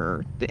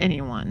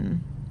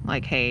anyone,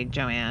 like, hey,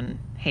 Joanne,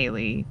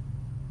 Haley,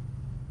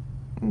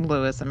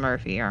 Lewis, and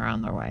Murphy are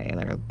on their way.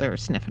 They're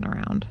sniffing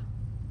around.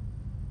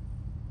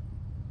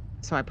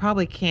 So I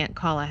probably can't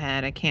call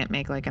ahead. I can't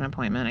make like an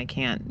appointment. I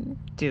can't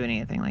do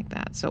anything like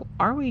that. So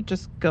are we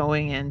just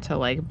going in to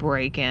like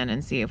break in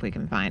and see if we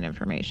can find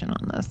information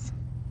on this?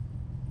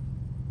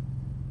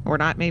 Or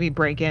not maybe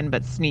break in,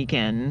 but sneak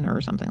in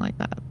or something like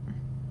that.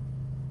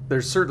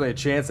 There's certainly a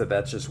chance that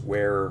that's just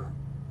where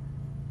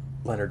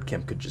Leonard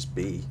Kemp could just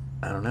be.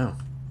 I don't know.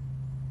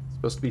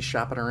 Supposed to be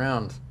shopping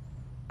around.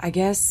 I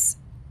guess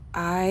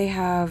I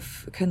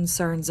have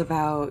concerns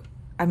about,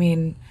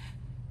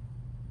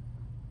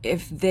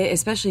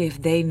 especially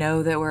if they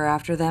know that we're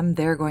after them,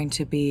 they're going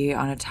to be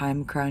on a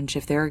time crunch.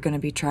 If they're going to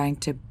be trying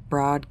to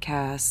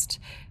broadcast,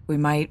 we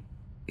might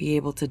be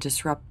able to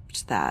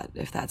disrupt that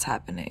if that's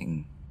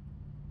happening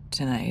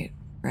tonight,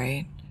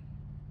 right?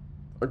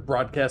 Or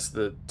broadcast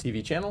the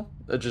TV channel?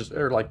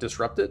 Or like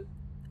disrupt it?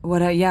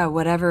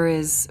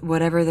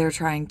 Whatever they're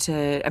trying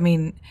to,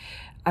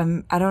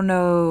 I don't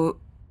know.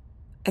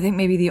 I think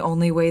maybe the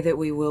only way that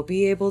we will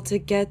be able to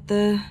get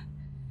the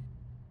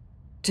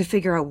to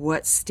figure out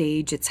what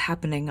stage it's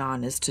happening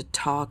on is to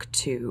talk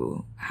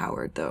to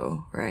Howard,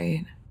 though,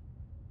 right?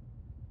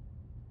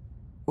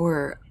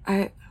 Or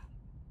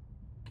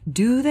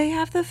do they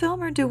have the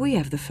film or do we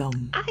have the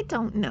film? I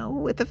don't know.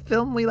 With the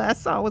film we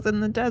last saw was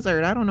in the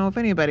desert. I don't know if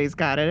anybody's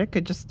got it. It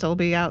could just still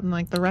be out in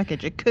like the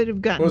wreckage. It could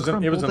have gotten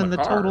crumpled in the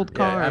car. totaled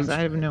cars.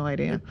 I have no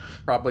idea.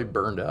 Probably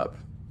burned up.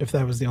 If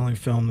that was the only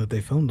film that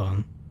they filmed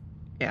on.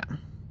 Yeah.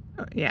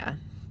 Yeah.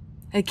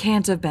 It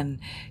can't have been,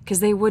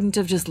 because they wouldn't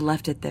have just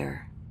left it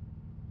there,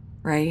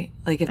 right?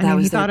 Like if that I mean,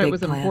 was he their thought it big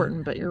was plan.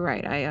 important, but you're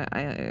right.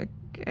 I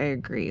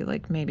agree.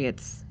 Like maybe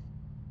it's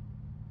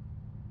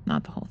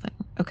not the whole thing.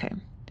 Okay.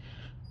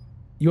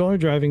 You all are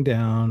driving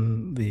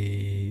down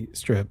the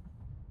strip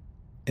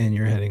and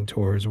you're heading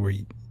towards where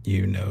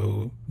you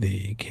know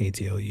the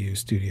KTLU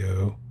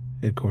studio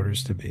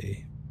headquarters to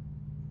be.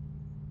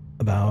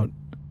 About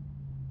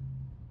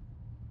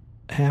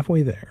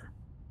halfway there,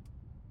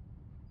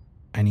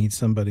 I need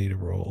somebody to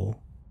roll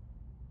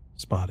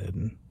spotted,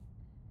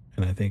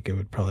 and I think it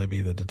would probably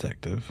be the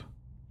detective.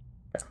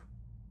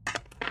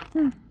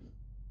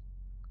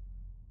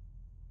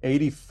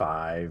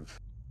 85.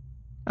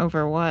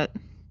 Over what?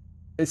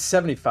 It's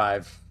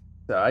 75.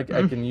 So I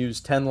can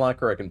use 10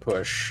 luck or I can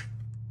push.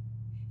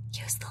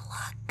 Use the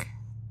luck.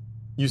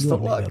 Use You the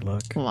don't need luck. that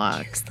luck.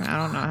 Luck. I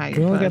don't know how you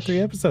We only got push 3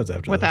 episodes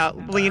after without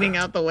this. bleeding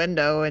out the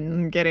window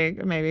and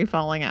maybe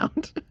falling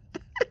out.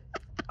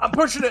 I'm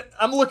pushing it.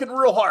 I'm looking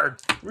real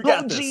hard. We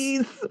got this.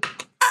 Jeez.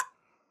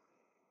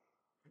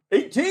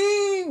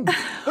 18!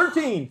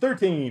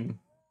 13!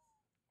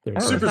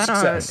 Super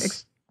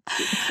success.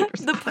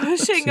 The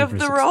pushing Super of the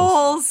success.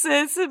 rolls,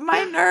 sis.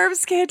 My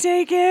nerves can't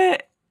take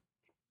it.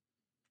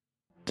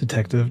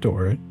 Detective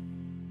Dorrit.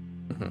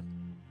 Mm-hmm.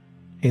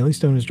 Haley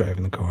Stone is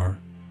driving the car,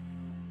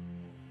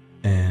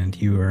 and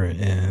you are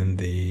in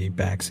the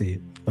back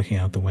seat, looking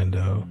out the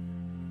window,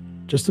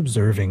 just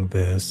observing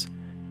this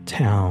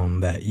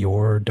town that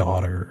your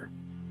daughter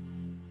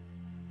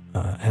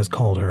has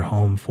called her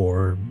home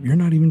for. You're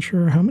not even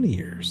sure how many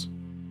years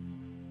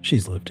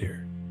she's lived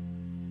here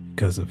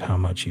because of how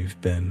much you've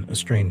been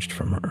estranged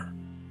from her.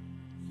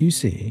 You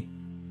see,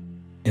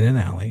 in an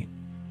alley,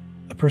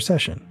 a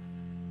procession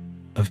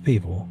of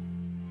people.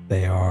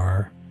 They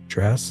are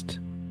dressed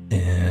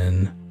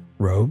in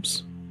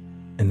robes,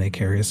 and they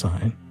carry a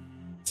sign.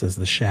 It says,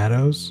 "The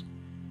shadows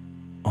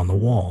on the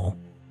wall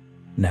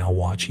now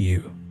watch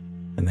you."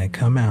 And they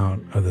come out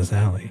of this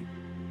alley,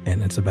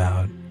 and it's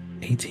about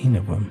 18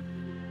 of them.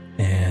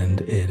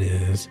 And it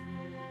is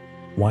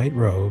white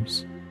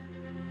robes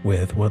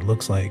with what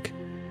looks like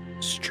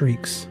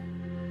streaks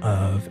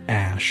of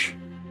ash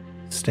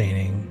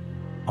staining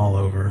all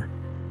over.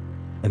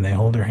 And they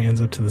hold their hands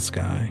up to the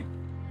sky,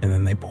 and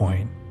then they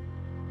point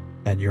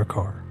at your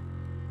car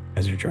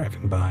as you're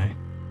driving by.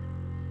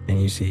 And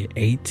you see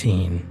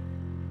 18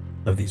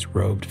 of these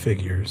robed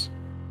figures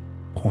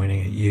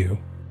pointing at you.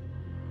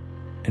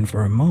 And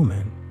for a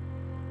moment,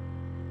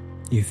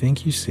 you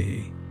think you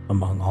see,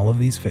 among all of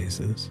these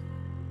faces,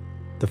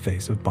 the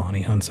face of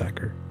Bonnie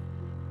Hunsaker.